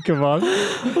murdering Pokemon.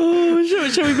 Oh,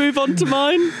 shall we move on to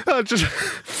mine? I just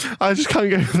can't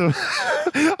go with them.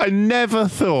 I never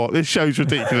thought, this show's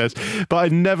ridiculous, but I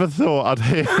never thought I'd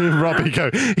hear Robbie go,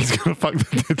 he's going to fuck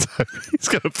the ditto. He's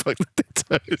going to fuck the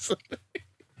dittos.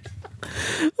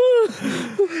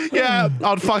 Yeah,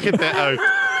 I'd fuck a ditto.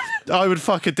 I would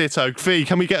fuck a ditto. Fee,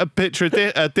 can we get a picture of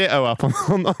a ditto up on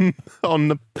Pornhub?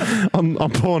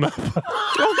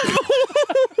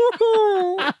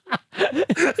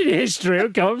 History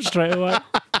will come up straight away.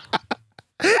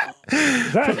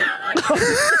 Is that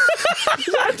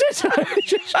ditto?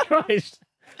 Jesus Christ.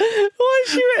 Why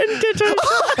is she written ditto?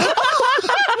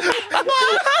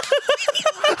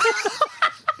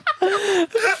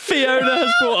 Fiona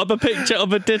has brought up a picture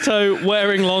of a ditto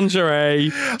wearing lingerie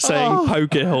saying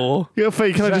poke it whore. Yeah,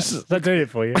 Fee, can I Is just... that doing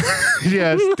it for you?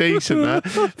 Yeah, it's decent, that.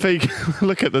 Fee,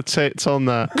 look at the tits on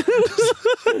that.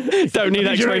 Don't need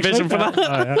x-ray vision for that.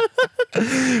 Oh,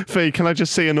 yeah. Fee, can I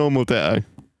just see a normal ditto?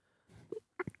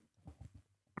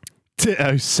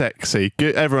 Ditto sexy.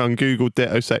 Everyone Google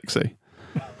ditto sexy.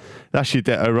 That's your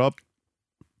ditto, Rob.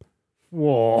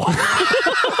 Whoa.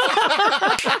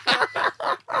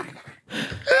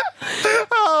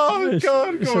 Oh,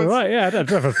 God. It's all right, yeah. I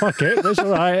don't ever fuck it, but it's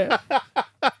all right.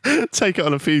 Take it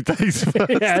on a few days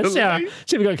first. Yeah,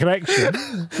 see if we got a connection.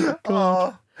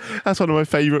 Oh, that's one of my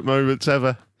favourite moments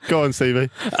ever. Go on, Stevie.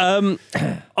 I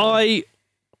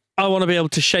want to be able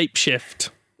to shapeshift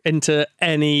into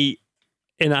any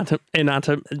inanimate.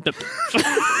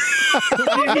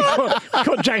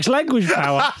 Got Jack's language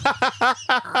power.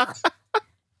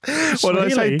 What did I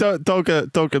say? Dog-a-log.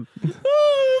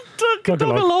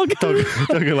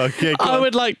 Yeah, I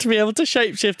would like to be able to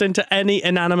shapeshift into any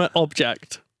inanimate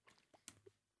object.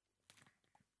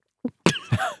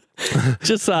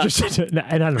 Just that. Just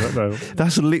inanimate though.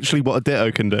 That's literally what a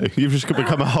ditto can do. You've just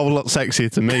become a whole lot sexier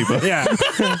to me, but Yeah.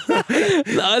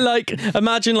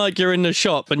 Imagine you're in the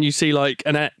shop and you see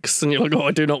an X and you're like, oh,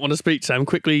 I do not want to speak to them.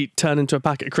 Quickly turn into a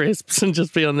packet of crisps and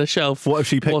just be on the shelf. what if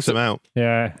she picks them out?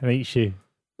 Yeah, and eats you.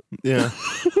 Yeah.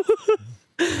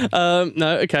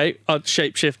 No, okay. I'd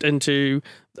shapeshift into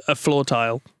a floor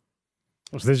tile.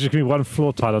 So there's just going to be one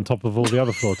floor tile on top of all the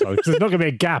other floor tiles. 'Cause there's not going to be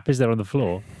a gap, is there, on the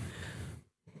floor?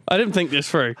 I didn't think this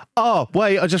through. Oh,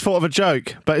 wait, I just thought of a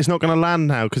joke, but it's not going to land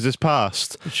now because it's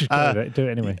past. Just do it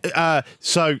anyway.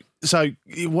 So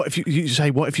what if you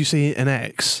say, what if you see an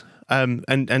X and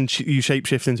you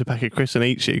shapeshift into a packet of crisps and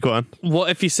eats you? Go on. What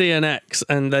if you see an X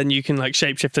and then you can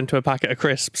shapeshift into a packet of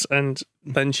crisps and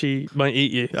then she might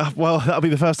eat you? Well, that'll be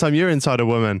the first time you're inside a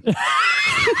woman.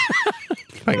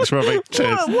 Thanks, Robbie.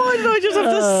 Cheers. Why did I just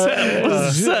have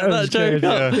to set that joke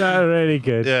up? Yeah, really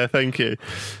good. Yeah, thank you.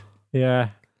 Yeah.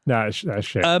 No, that's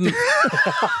shit. Um,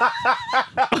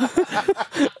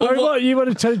 what you want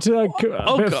to turn into a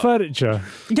bit of furniture?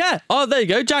 Yeah. Oh, there you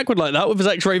go. Jack would like that with his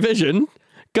X-ray vision.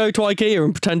 Go to IKEA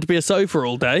and pretend to be a sofa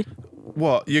all day.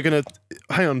 What? You're going to...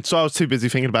 Hang on. So I was too busy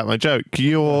thinking about my joke.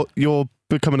 You're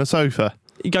becoming a sofa.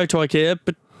 You go to IKEA,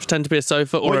 pretend to be a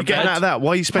sofa or What are a you getting bed. out of that?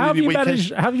 Why are you spending your weekend...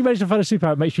 How have you managed to find a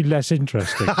superpower that makes you less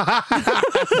interesting?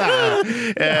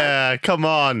 Yeah, come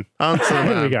on. Answer, man.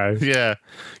 Here we go. Yeah.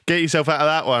 Get yourself out of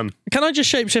that one. Can I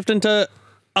just shapeshift into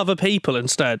other people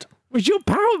instead? It's your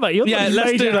power, mate. You're Yeah, not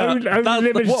let's do that. only That's-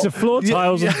 limited to floor Yeah,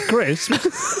 tiles yeah. and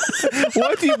crisps.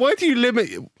 Why do you limit...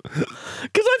 Because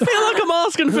I feel like I'm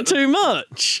asking for too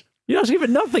much. You're not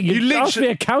even nothing. You literally- asked me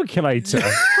a calculator.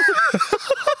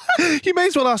 You may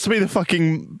as well ask to be the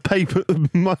fucking paper...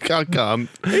 I can't.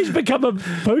 He's become a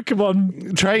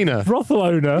Pokemon Trainer. brothel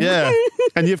owner. Yeah.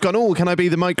 And you've gone, oh, can I be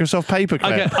the Microsoft paperclip?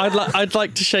 Okay, I'd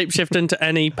like to shapeshift into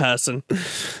any person.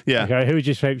 Yeah. Okay, who would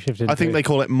you shapeshift into? I think they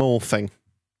call it morphing.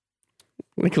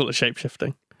 We call it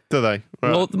shapeshifting. Do they?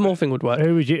 Right. The morphing would work.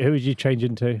 Who would you change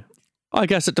into? I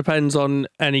guess it depends on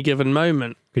any given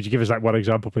moment. Could you give us one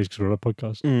example, please, because we're on a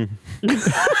podcast?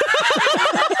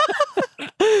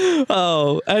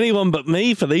 Oh, anyone but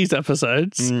me for these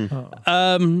episodes.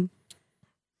 Who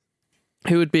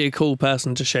would be a cool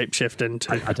person to shapeshift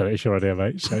into? I don't know. It's your idea,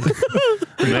 mate. So. I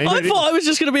thought I was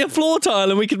just going to be a floor tile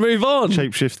and we could move on.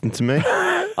 Shapeshifting to me.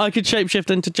 I could shapeshift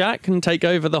into Jack and take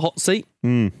over the hot seat.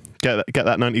 Get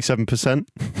that 97%.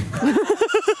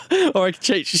 Or I could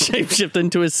shapeshift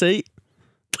into his seat.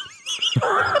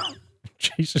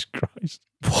 Jesus Christ.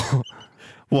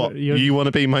 What? You want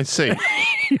to be my seat?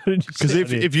 Because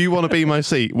if you want to be my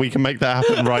seat, we can make that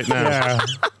happen right now. Yeah.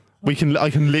 I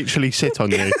can literally sit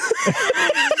on you.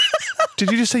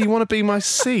 Did you just say you want to be my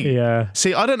seat? Yeah.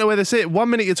 See, I don't know where this is. 1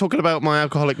 minute you're talking about my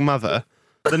alcoholic mother.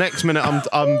 The next minute I'm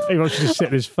He wants you to sit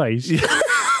in his face.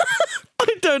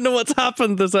 I don't know what's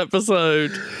happened this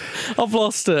episode. I've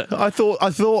lost it. I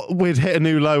thought we'd hit a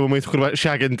new low when we were talking about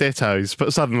shagging dittos,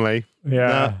 but suddenly,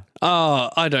 Yeah. Oh,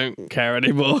 I don't care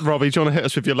anymore. Robbie, do you want to hit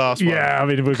us with your last one? Yeah, I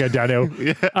mean, we'll go downhill.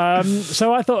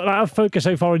 So I thought I've focused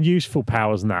so far on useful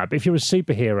powers and that. But if you're a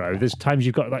superhero, there's times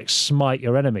you've got to like smite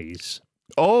your enemies.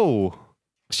 Oh.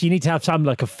 So you need to have some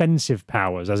like offensive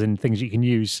powers, as in things you can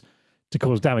use to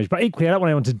cause damage. But equally, I don't want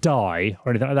anyone to die or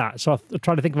anything like that. So I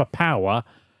tried to think of a power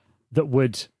that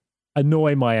would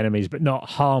annoy my enemies but not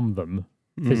harm them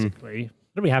physically.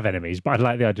 I don't really have enemies, but I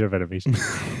like the idea of enemies.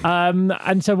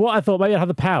 And so what I thought, maybe I'd have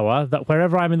the power that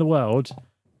wherever I'm in the world,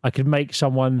 I could make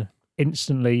someone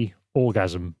instantly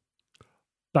orgasm.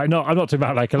 Like, I'm not talking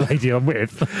about like a lady I'm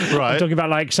with. Right. I'm talking about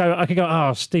like, so I could go,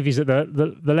 oh, Stevie's at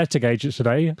the letter agent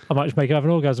today. I might just make him have an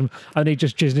orgasm. And he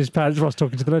just jizzed in his pants whilst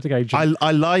talking to the letter agent.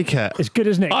 I like it. It's good,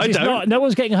 isn't it? 'Cause no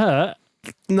one's getting hurt.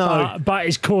 No. But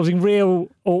it's causing real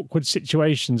awkward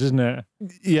situations, isn't it?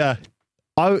 Yeah.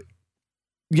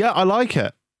 I like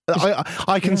it.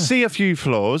 I can see a few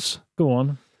flaws. Go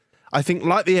on. I think,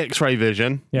 like the X-ray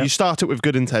vision, Yeah. you start it with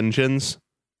good intentions,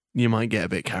 you might get a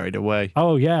bit carried away.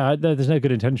 Oh, yeah. There's no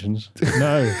good intentions.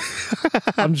 No.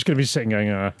 I'm just going to be sitting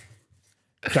going,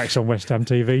 Jack's on West Ham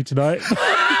TV tonight.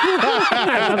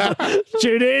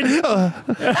 Tune in.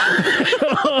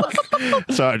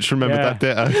 Sorry, I just remembered that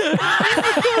ditto.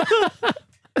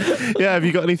 Yeah, have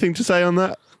you got anything to say on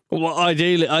that? Well,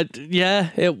 ideally,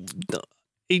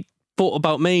 he thought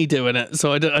about me doing it,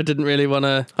 so I didn't really want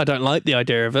to. I don't like the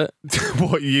idea of it.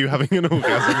 What, you having an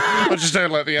orgasm? I just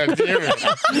don't like the idea of it.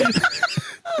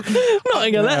 Not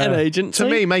having a letting agent. To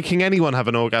me, making anyone have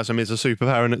an orgasm is a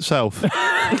superpower in itself.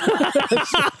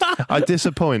 I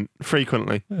disappoint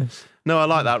frequently. No, I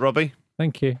like that, Robbie.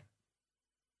 Thank you.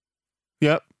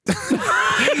 Yep.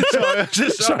 Sorry,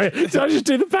 Sorry, did I just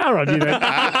do the power on you then?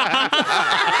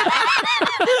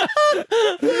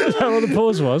 Is that what the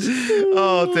pause was?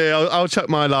 Oh dear, I'll chuck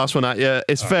my last one at you.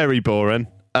 It's very boring.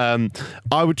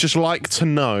 I would just like to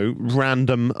know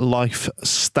random life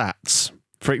stats.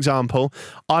 For example,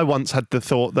 I once had the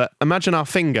thought that imagine our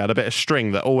finger had a bit of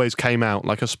string that always came out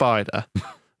like a spider.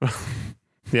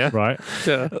 Yeah. Right.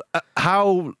 Yeah.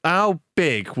 How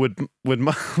big would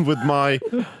my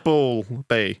ball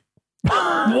be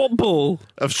What ball?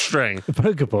 of string? The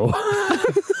Pokeball.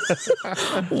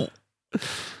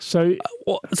 So,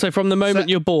 So from the moment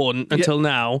you're born until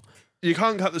now, You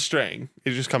can't cut the string;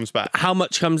 it just comes back. how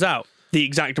much comes out? The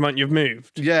exact amount you've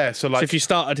moved. Yeah. So So like, if you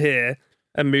started here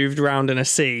and moved around in a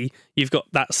C, you've got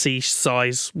that C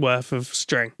size worth of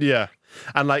string. yeah,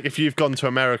 and like if you've gone to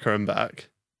America and back,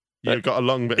 you've got a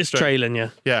long bit of It's string. trailing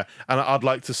you. Yeah, and I'd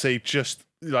like to see just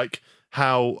like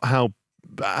how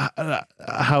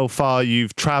far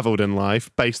you've travelled in life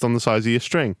based on the size of your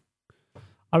string.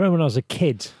 I remember when I was a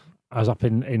kid, I was up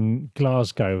in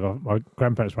Glasgow, my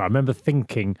grandparents were. I remember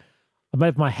thinking, I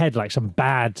made my head like some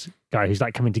bad guy who's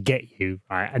like coming to get you,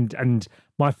 right? And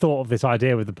my thought of this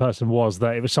idea with the person was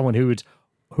that it was someone who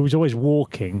was always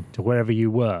walking to wherever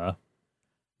you were.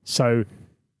 So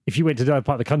if you went to another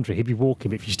part of the country, he'd be walking,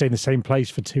 but if you stay in the same place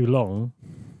for too long,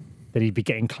 then he'd be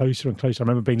getting closer and closer. I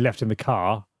remember being left in the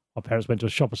car. Our parents went to a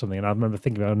shop or something, and I remember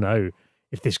thinking, oh no,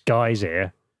 if this guy's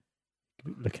here,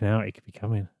 looking out, he could be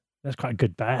coming. That's quite a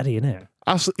good baddie, isn't it?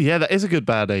 Yeah, that is a good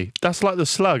baddie. That's like the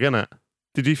slug, isn't it?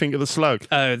 Did you think of the slug?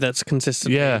 Oh, that's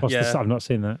consistent. Yeah. What's Yeah. I've not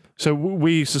seen that. So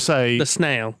we used to say, The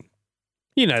snail.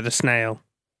 You know the snail.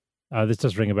 This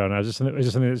does ring a bell now. Is this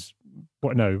something that's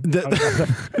what? No. The-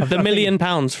 The £1 million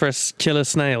for a killer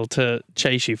snail to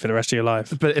chase you for the rest of your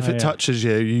life. but if Oh, it yeah. touches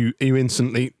you, you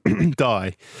instantly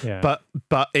die. Yeah.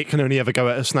 But it can only ever go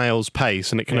at a snail's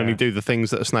pace, and it can only Yeah. do the things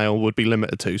that a snail would be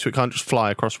limited to. So it can't just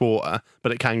fly across water,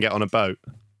 but it can get on a boat.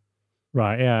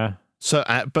 Right. Yeah. So,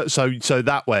 so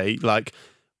that way, like,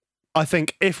 I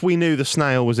think if we knew the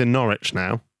snail was in Norwich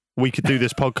now, we could do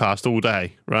this podcast all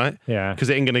day, right? Yeah. Because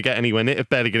it ain't going to get anywhere near. It's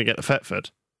barely going to get to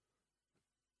Thetford.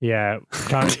 Yeah.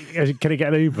 Can it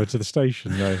get an Uber to the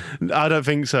station though? I don't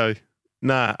think so.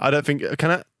 Nah, I don't think. Can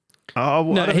it? Oh,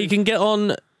 No, he can get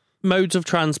on modes of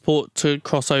transport to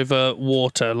cross over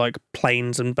water, like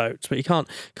planes and boats, but he can't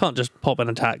just pop in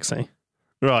a taxi.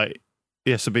 Right. He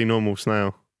has to be normal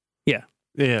snail. Yeah.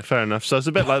 Yeah, fair enough. So it's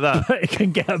a bit like that. It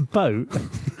can get a boat.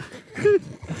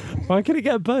 Why can it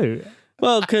get a boat?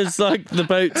 Well, because like the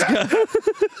boats go.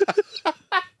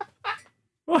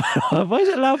 Why is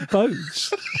it allowed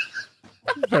boats?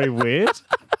 Very weird.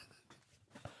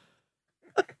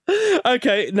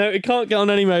 Okay, no, it can't get on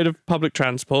any mode of public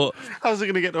transport. How's it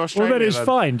going to get to Well, Australia? then it's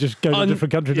fine. Just go to a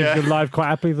different country and yeah. live life quite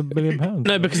happily with £1 million.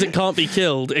 No, because it can't be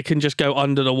killed. It can just go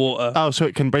under the water. Oh, so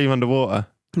it can breathe underwater.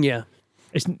 Yeah.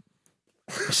 It's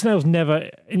A snail's never,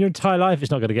 in your entire life,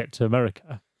 it's not going to get to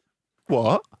America.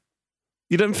 What?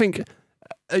 You don't think...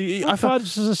 How far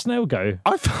does a snail go?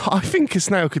 I think a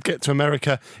snail could get to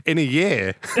America in a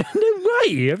year. No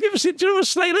way. Have you ever seen... Do you know what a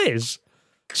snail is?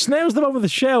 Snail's the one with the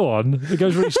shell on that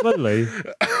goes really slowly.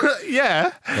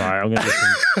 Yeah. Right, I'm going to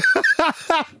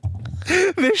listen.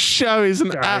 This show is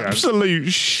an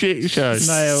absolute shit show.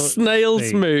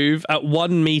 Snails move at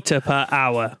 1 metre per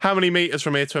hour. How many metres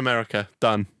from here to America?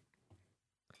 Done.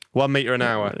 1 metre an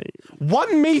hour.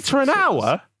 1 metre an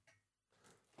hour?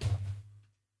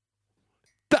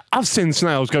 I've seen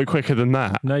snails go quicker than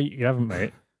that. No, you haven't,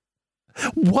 mate.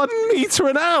 1 metre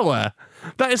an hour?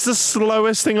 That is the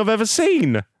slowest thing I've ever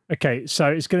seen. Okay,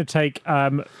 so it's going to take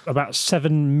about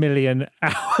 7 million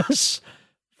hours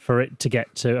for it to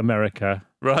get to America.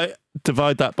 Right.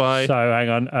 Divide that by So hang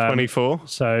on. 24.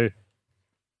 So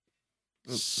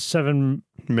 7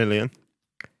 million.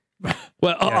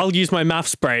 Well, I'll use my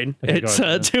maths brain. Okay, It's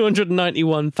go on,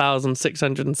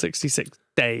 291,666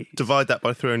 days. Divide that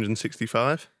by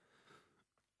 365.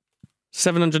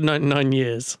 799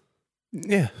 years.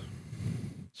 Yeah.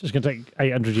 So it's going to take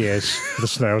 800 years for the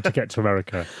snail to get to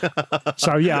America.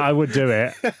 So yeah, I would do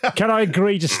it. Can I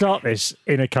agree to start this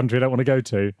in a country I don't want to go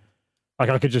to? Like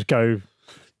I could just go to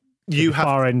the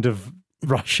far end of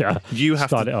Russia. You have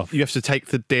start to it off. You have to take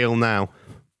the deal now.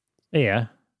 Yeah.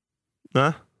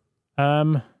 Huh?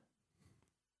 £1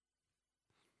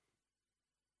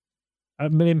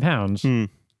 million.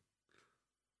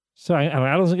 So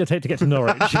how long is it going to take to get to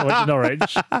Norwich? I went to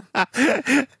Norwich.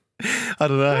 I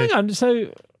don't know. Hang on.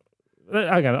 So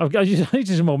hang on. I need to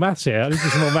do some more maths here. I need to do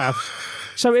some more maths.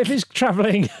 So if it's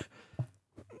travelling,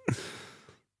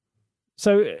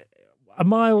 so a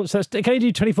mile. So can you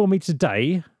do 24 metres a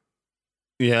day?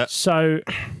 Yeah. So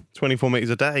 24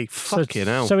 metres a day. Fucking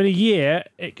hell. So in a year,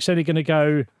 it's only going to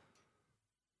go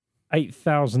 8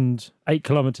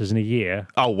 kilometres in a year.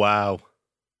 Oh, wow.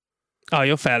 Oh,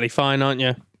 you're fairly fine, aren't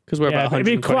you? Because we're about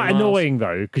 120 it'd be quite miles. annoying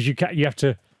though, because you have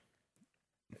to.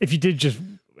 If you did just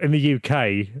in the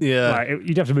UK,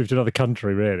 you'd have to move to another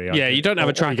country, really. Yeah, you don't have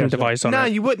a tracking device on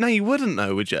it. You wouldn't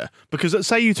know, would you? Because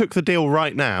say you took the deal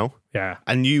right now,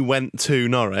 and you went to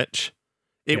Norwich,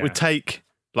 it would take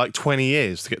like 20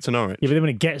 years to get to Norwich. Yeah, but then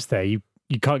when it gets there, you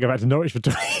can't go back to Norwich for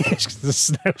 20 years because the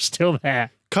snow's still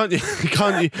there. Can't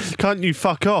you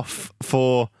fuck off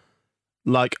for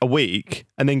like a week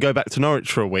and then go back to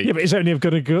Norwich for a week? Yeah, but it's only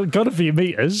got a few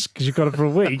metres because you've got it for a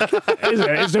week, isn't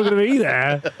it? It's still going to be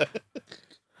there.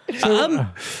 So,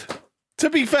 to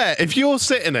be fair, if you're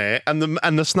sitting here and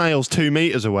the snail's 2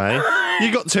 metres away,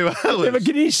 you got 2 hours. Yeah, but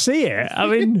can you see it? I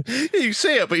mean, you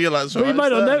see it, but you're like, but you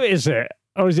might not notice it.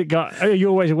 Or is it got? Are you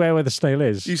always aware where the snail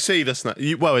is? You see the snail.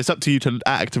 Well, it's up to you to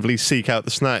actively seek out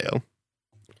the snail.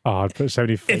 Oh, I'd put so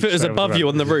many. If it was above you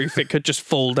on the roof, it could just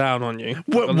fall down on you.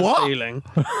 What? The ceiling.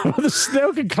 The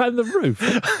snail can climb the roof.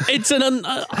 It's an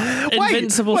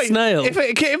invincible snail. If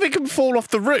it can fall off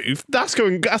the roof, that's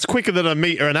quicker than 1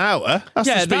 metre an hour. That's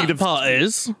the speed that part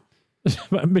is.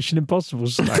 Mission Impossible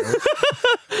snail.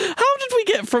 How did we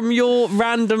get from your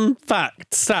random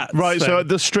stats? Right, then? so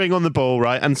the string on the ball,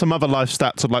 right, and some other life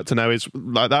stats I'd like to know is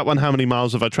like that one. How many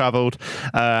miles have I travelled?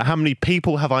 How many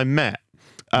people have I met?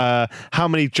 How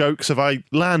many jokes have I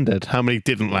landed? How many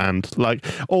didn't land? Like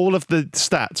all of the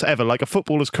stats ever. Like a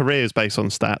footballer's career is based on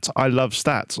stats. I love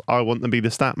stats. I want to be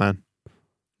the stat man.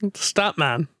 Stat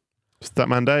man. Stat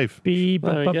man Dave. Yep.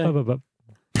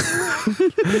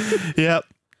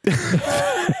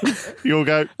 You'll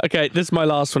go. Okay, this is my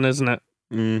last one, isn't it?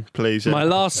 Please. My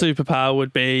last superpower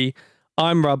would be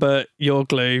I'm rubber, you're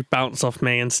glue, bounce off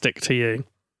me and stick to you.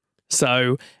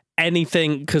 So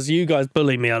anything, because you guys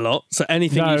bully me a lot. So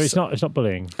anything. No, it's not. It's not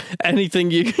bullying.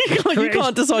 Anything you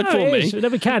can't decide for me. No,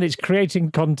 we can. It's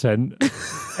creating content,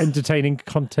 entertaining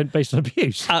content based on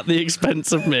abuse at the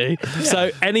expense of me. Yeah. So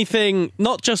anything,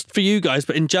 not just for you guys,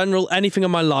 but in general, anything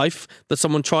in my life that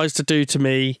someone tries to do to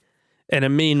me in a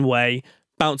mean way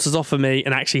bounces off of me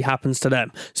and actually happens to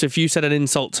them. So if you said an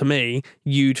insult to me,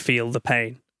 you'd feel the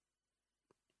pain.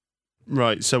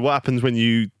 Right. So what happens when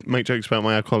you make jokes about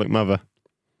my alcoholic mother?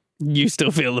 You still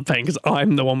feel the pain because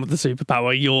I'm the one with the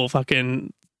superpower. You're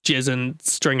fucking jizz and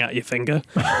string out your finger.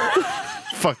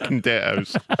 Fucking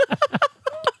dittos.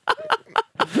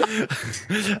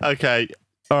 Okay.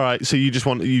 All right. So you just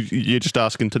want you're just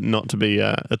asking to not to be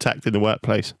attacked in the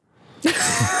workplace.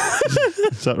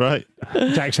 Is that right?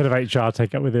 Jack's head of HR,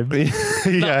 take up with him.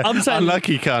 Yeah, I'm saying,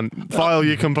 unlucky cunt. File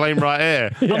your complaint right here.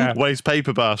 Yeah. Waste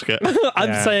paper basket.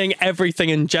 I'm saying everything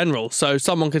in general. So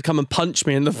someone could come and punch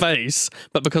me in the face,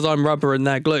 but because I'm rubber and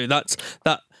they're glue, that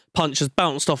punch has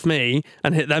bounced off me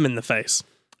and hit them in the face.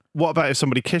 What about if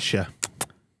somebody kiss you?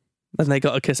 Then they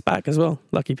got a kiss back as well.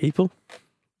 Lucky people.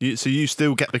 So you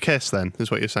still get the kiss then,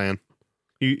 is what you're saying?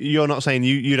 You're not saying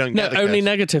you don't get the No, only kiss?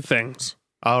 negative things.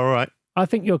 Oh, all right. I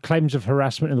think your claims of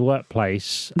harassment in the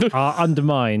workplace are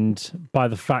undermined by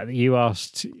the fact that you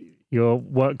asked your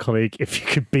work colleague if you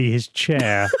could be his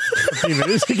chair a few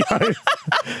minutes ago.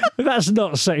 That's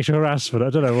not sexual harassment. I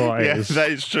don't know what it is. Yeah,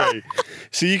 that is true.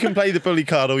 So you can play the bully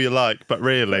card all you like, but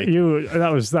really,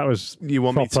 That was you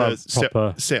want proper, me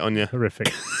to sit on you,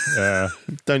 horrific. Yeah.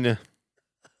 don't you?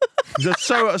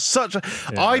 That's such a.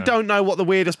 Yeah. I don't know what the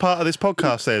weirdest part of this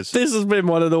podcast is. This has been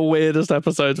one of the weirdest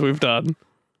episodes we've done.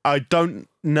 I don't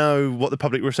know what the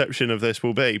public reception of this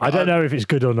will be. I don't know if it's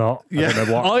good or not. Yeah. I don't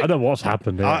know I don't know what's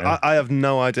happened here. I have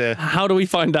no idea. How do we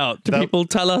find out? Do people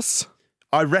tell us?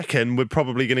 I reckon we're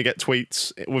probably going to get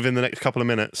tweets within the next couple of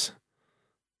minutes.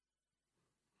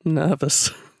 Nervous.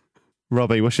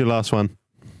 Robbie, what's your last one?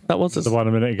 That was the one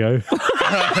a minute ago.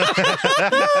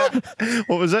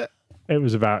 What was it? It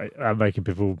was about making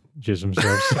people jizz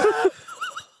themselves.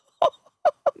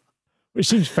 Which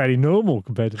seems fairly normal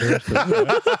compared to the rest of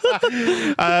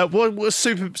it. What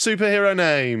superhero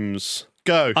names?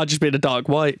 Go. I'll just be the dark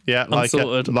white. Yeah, like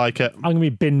it. Like it. I'm going to be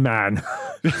Bin Man.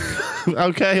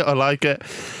 Okay, I like it.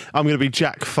 I'm going to be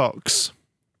Jack Fox.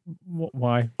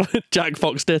 Why? Jack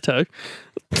Fox Ditto.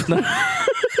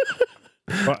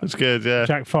 That's good, yeah.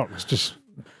 Jack Fox,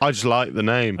 I just like the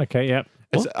name. Okay, yep.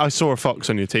 I saw a fox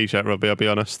on your t-shirt, Robbie, I'll be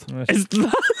honest. Is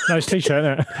that... Nice t-shirt,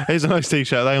 isn't it? It's a nice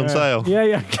t-shirt. Are they on sale?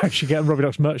 Yeah. You should get them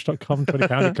robbiedocsmerch.com,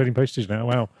 £20, including postage now.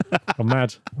 Wow. I'm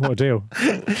mad. What a deal.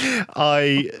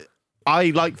 I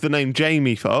like the name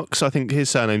Jamie Foxx. I think his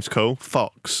surname's cool.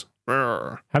 Fox.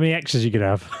 How many X's you could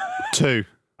have? 2.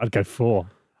 I'd go 4.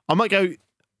 I might go...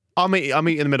 I'll meet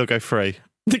in the middle, go 3.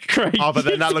 Great. Oh, but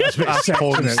then that looks that's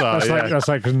porn star. That's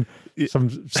like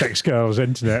some sex girls'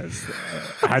 internet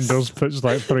handles puts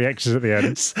like 3 X's at the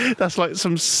end. That's like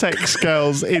some sex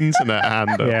girl's internet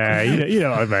handle. Yeah, you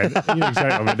know what I mean. You know exactly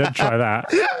what I mean. Don't try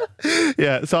that.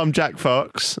 Yeah, so I'm Jack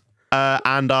Fox.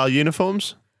 And our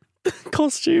uniforms?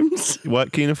 Costumes.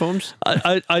 Work uniforms?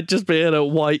 I'd just be in a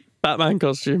white Batman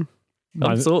costume.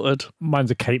 I'm sorted. Mine's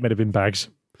a Kate made of bin bags.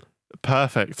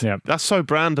 Perfect. Yeah. That's so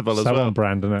brandable as well. So on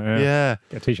brand, isn't it? Yeah.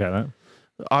 Get a t-shirt of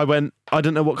that. I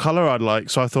didn't know what colour I'd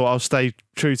like, so I thought I'll stay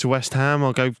true to West Ham.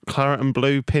 I'll go claret and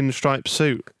blue pinstripe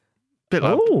suit. Bit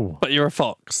like, Oh. But you're a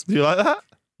fox. Do you like that?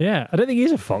 Yeah. I don't think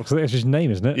he's a fox. I think that's his name,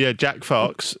 isn't it? Yeah, Jack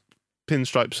Fox,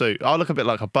 pinstripe suit. I look a bit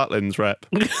like a Butlins rep.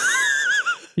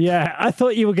 Yeah. I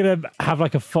thought you were going to have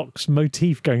like a fox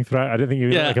motif going throughout. I didn't think you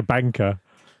were like a banker.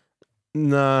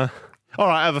 Nah. All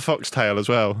right, I have a foxtail as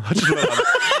well. I just look like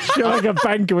You're like a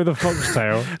banker with a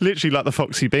foxtail. literally like the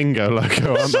Foxy Bingo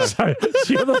logo, aren't I? So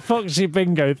you're the Foxy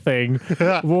Bingo thing,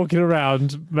 walking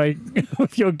around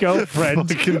with your girlfriend,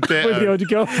 Fucking ditto. with your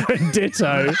girlfriend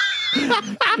Ditto,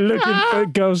 looking for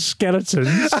girls' skeletons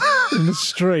in the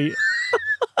street.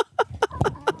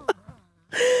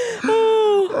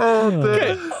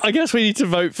 Okay, I guess we need to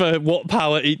vote for what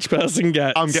power each person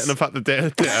gets. I'm getting the fact that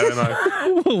ditto, and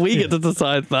I. Well, we get to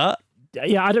decide that.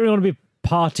 Yeah, I don't really want to be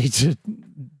party to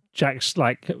Jack's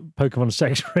like Pokemon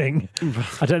sex ring.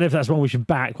 I don't know if that's one we should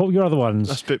back. What were your other ones?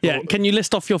 That's a bit Yeah, can you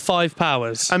list off your 5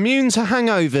 powers? Immune to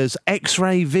hangovers,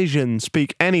 X-ray vision,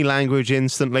 speak any language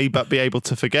instantly but be able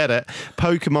to forget it.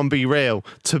 Pokemon be real,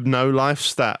 to know life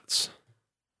stats.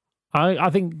 I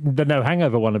think the no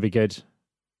hangover one would be good.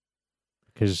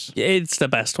 Because It's the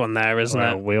best one there, isn't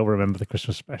it? we all remember the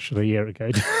Christmas special a year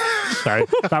ago. So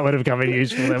that would have come in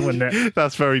useful then, wouldn't it?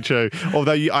 That's very true.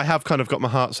 Although I have kind of got my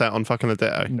heart set on fucking a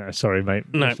ditto. No, sorry, mate.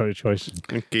 No. That's not your choice.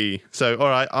 Okay. So, all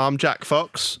right, I'm Jack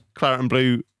Fox, claret and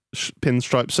blue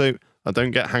pinstripe suit. I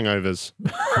don't get hangovers.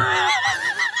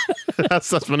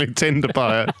 that's my new Tinder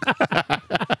bio.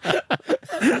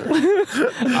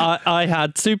 I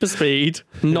had super speed,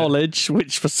 knowledge,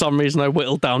 which for some reason I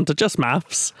whittled down to just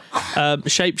maths,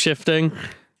 shape shifting,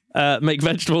 make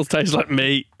vegetables taste like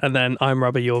meat, and then I'm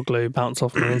rubber, you're glue, bounce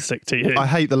off me and stick to you. I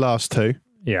hate the last 2.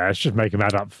 Yeah, let's just make them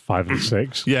add up 5 and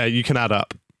 6. Yeah, you can add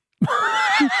up.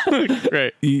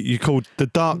 Great. You called the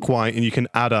dark white and you can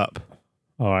add up.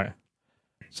 All right.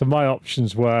 So my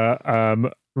options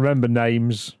were remember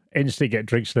names, instantly get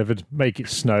drinks delivered, make it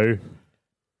snow,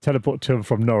 teleport to and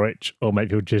from Norwich, or make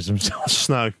people jizz themselves.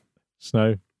 Snow.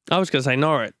 Snow. I was going to say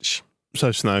Norwich.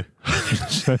 So snow.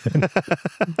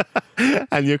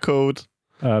 And you're called?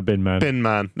 Bin Man. Bin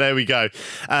Man. There we go.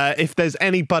 If there's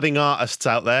any budding artists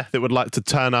out there that would like to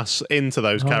turn us into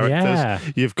those characters, yeah.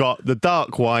 you've got the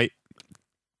Dark White,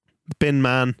 Bin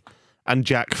Man, and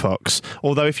Jack Fox.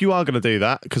 Although if you are going to do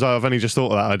that, because I've only just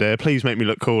thought of that idea, please make me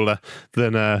look cooler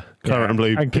than Claret and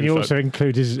Blue. And can you also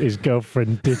include his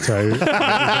girlfriend Ditto?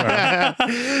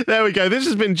 There we go. This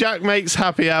has been Jack Mate's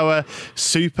Happy Hour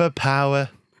Superpower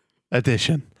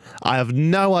Edition. I have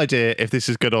no idea if this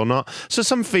is good or not, so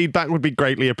some feedback would be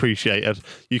greatly appreciated.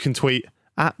 You can tweet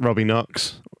at Robbie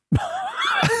Knox.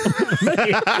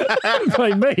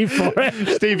 Blame me for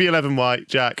it. Stevie 11 White,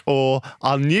 Jack, or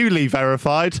our newly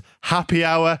verified Happy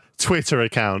Hour Twitter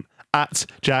account at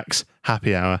Jack's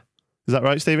Happy Hour. Is that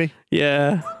right, Stevie?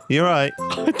 Yeah. You're right.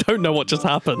 I don't know what just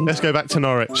happened. Let's go back to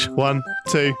Norwich. 1,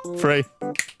 2, 3.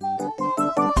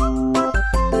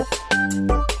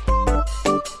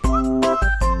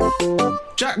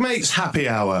 Jack Mate's Happy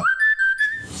Hour.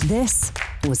 This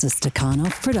was a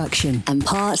Stakhanov production and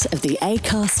part of the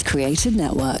Acast Creator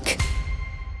Network.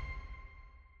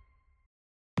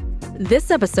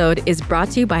 This episode is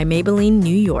brought to you by Maybelline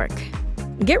New York.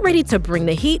 Get ready to bring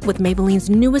the heat with Maybelline's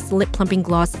newest lip plumping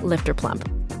gloss, Lifter Plump.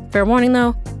 Fair warning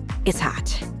though, it's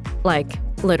hot. Like,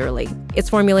 literally. It's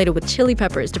formulated with chili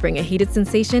peppers to bring a heated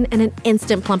sensation and an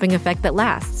instant plumping effect that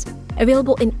lasts.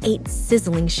 Available in 8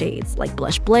 sizzling shades like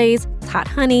Blush Blaze, Hot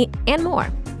Honey, and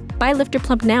more. Buy Lifter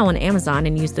Plump now on Amazon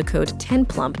and use the code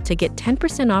 10PLUMP to get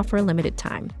 10% off for a limited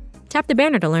time. Tap the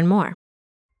banner to learn more.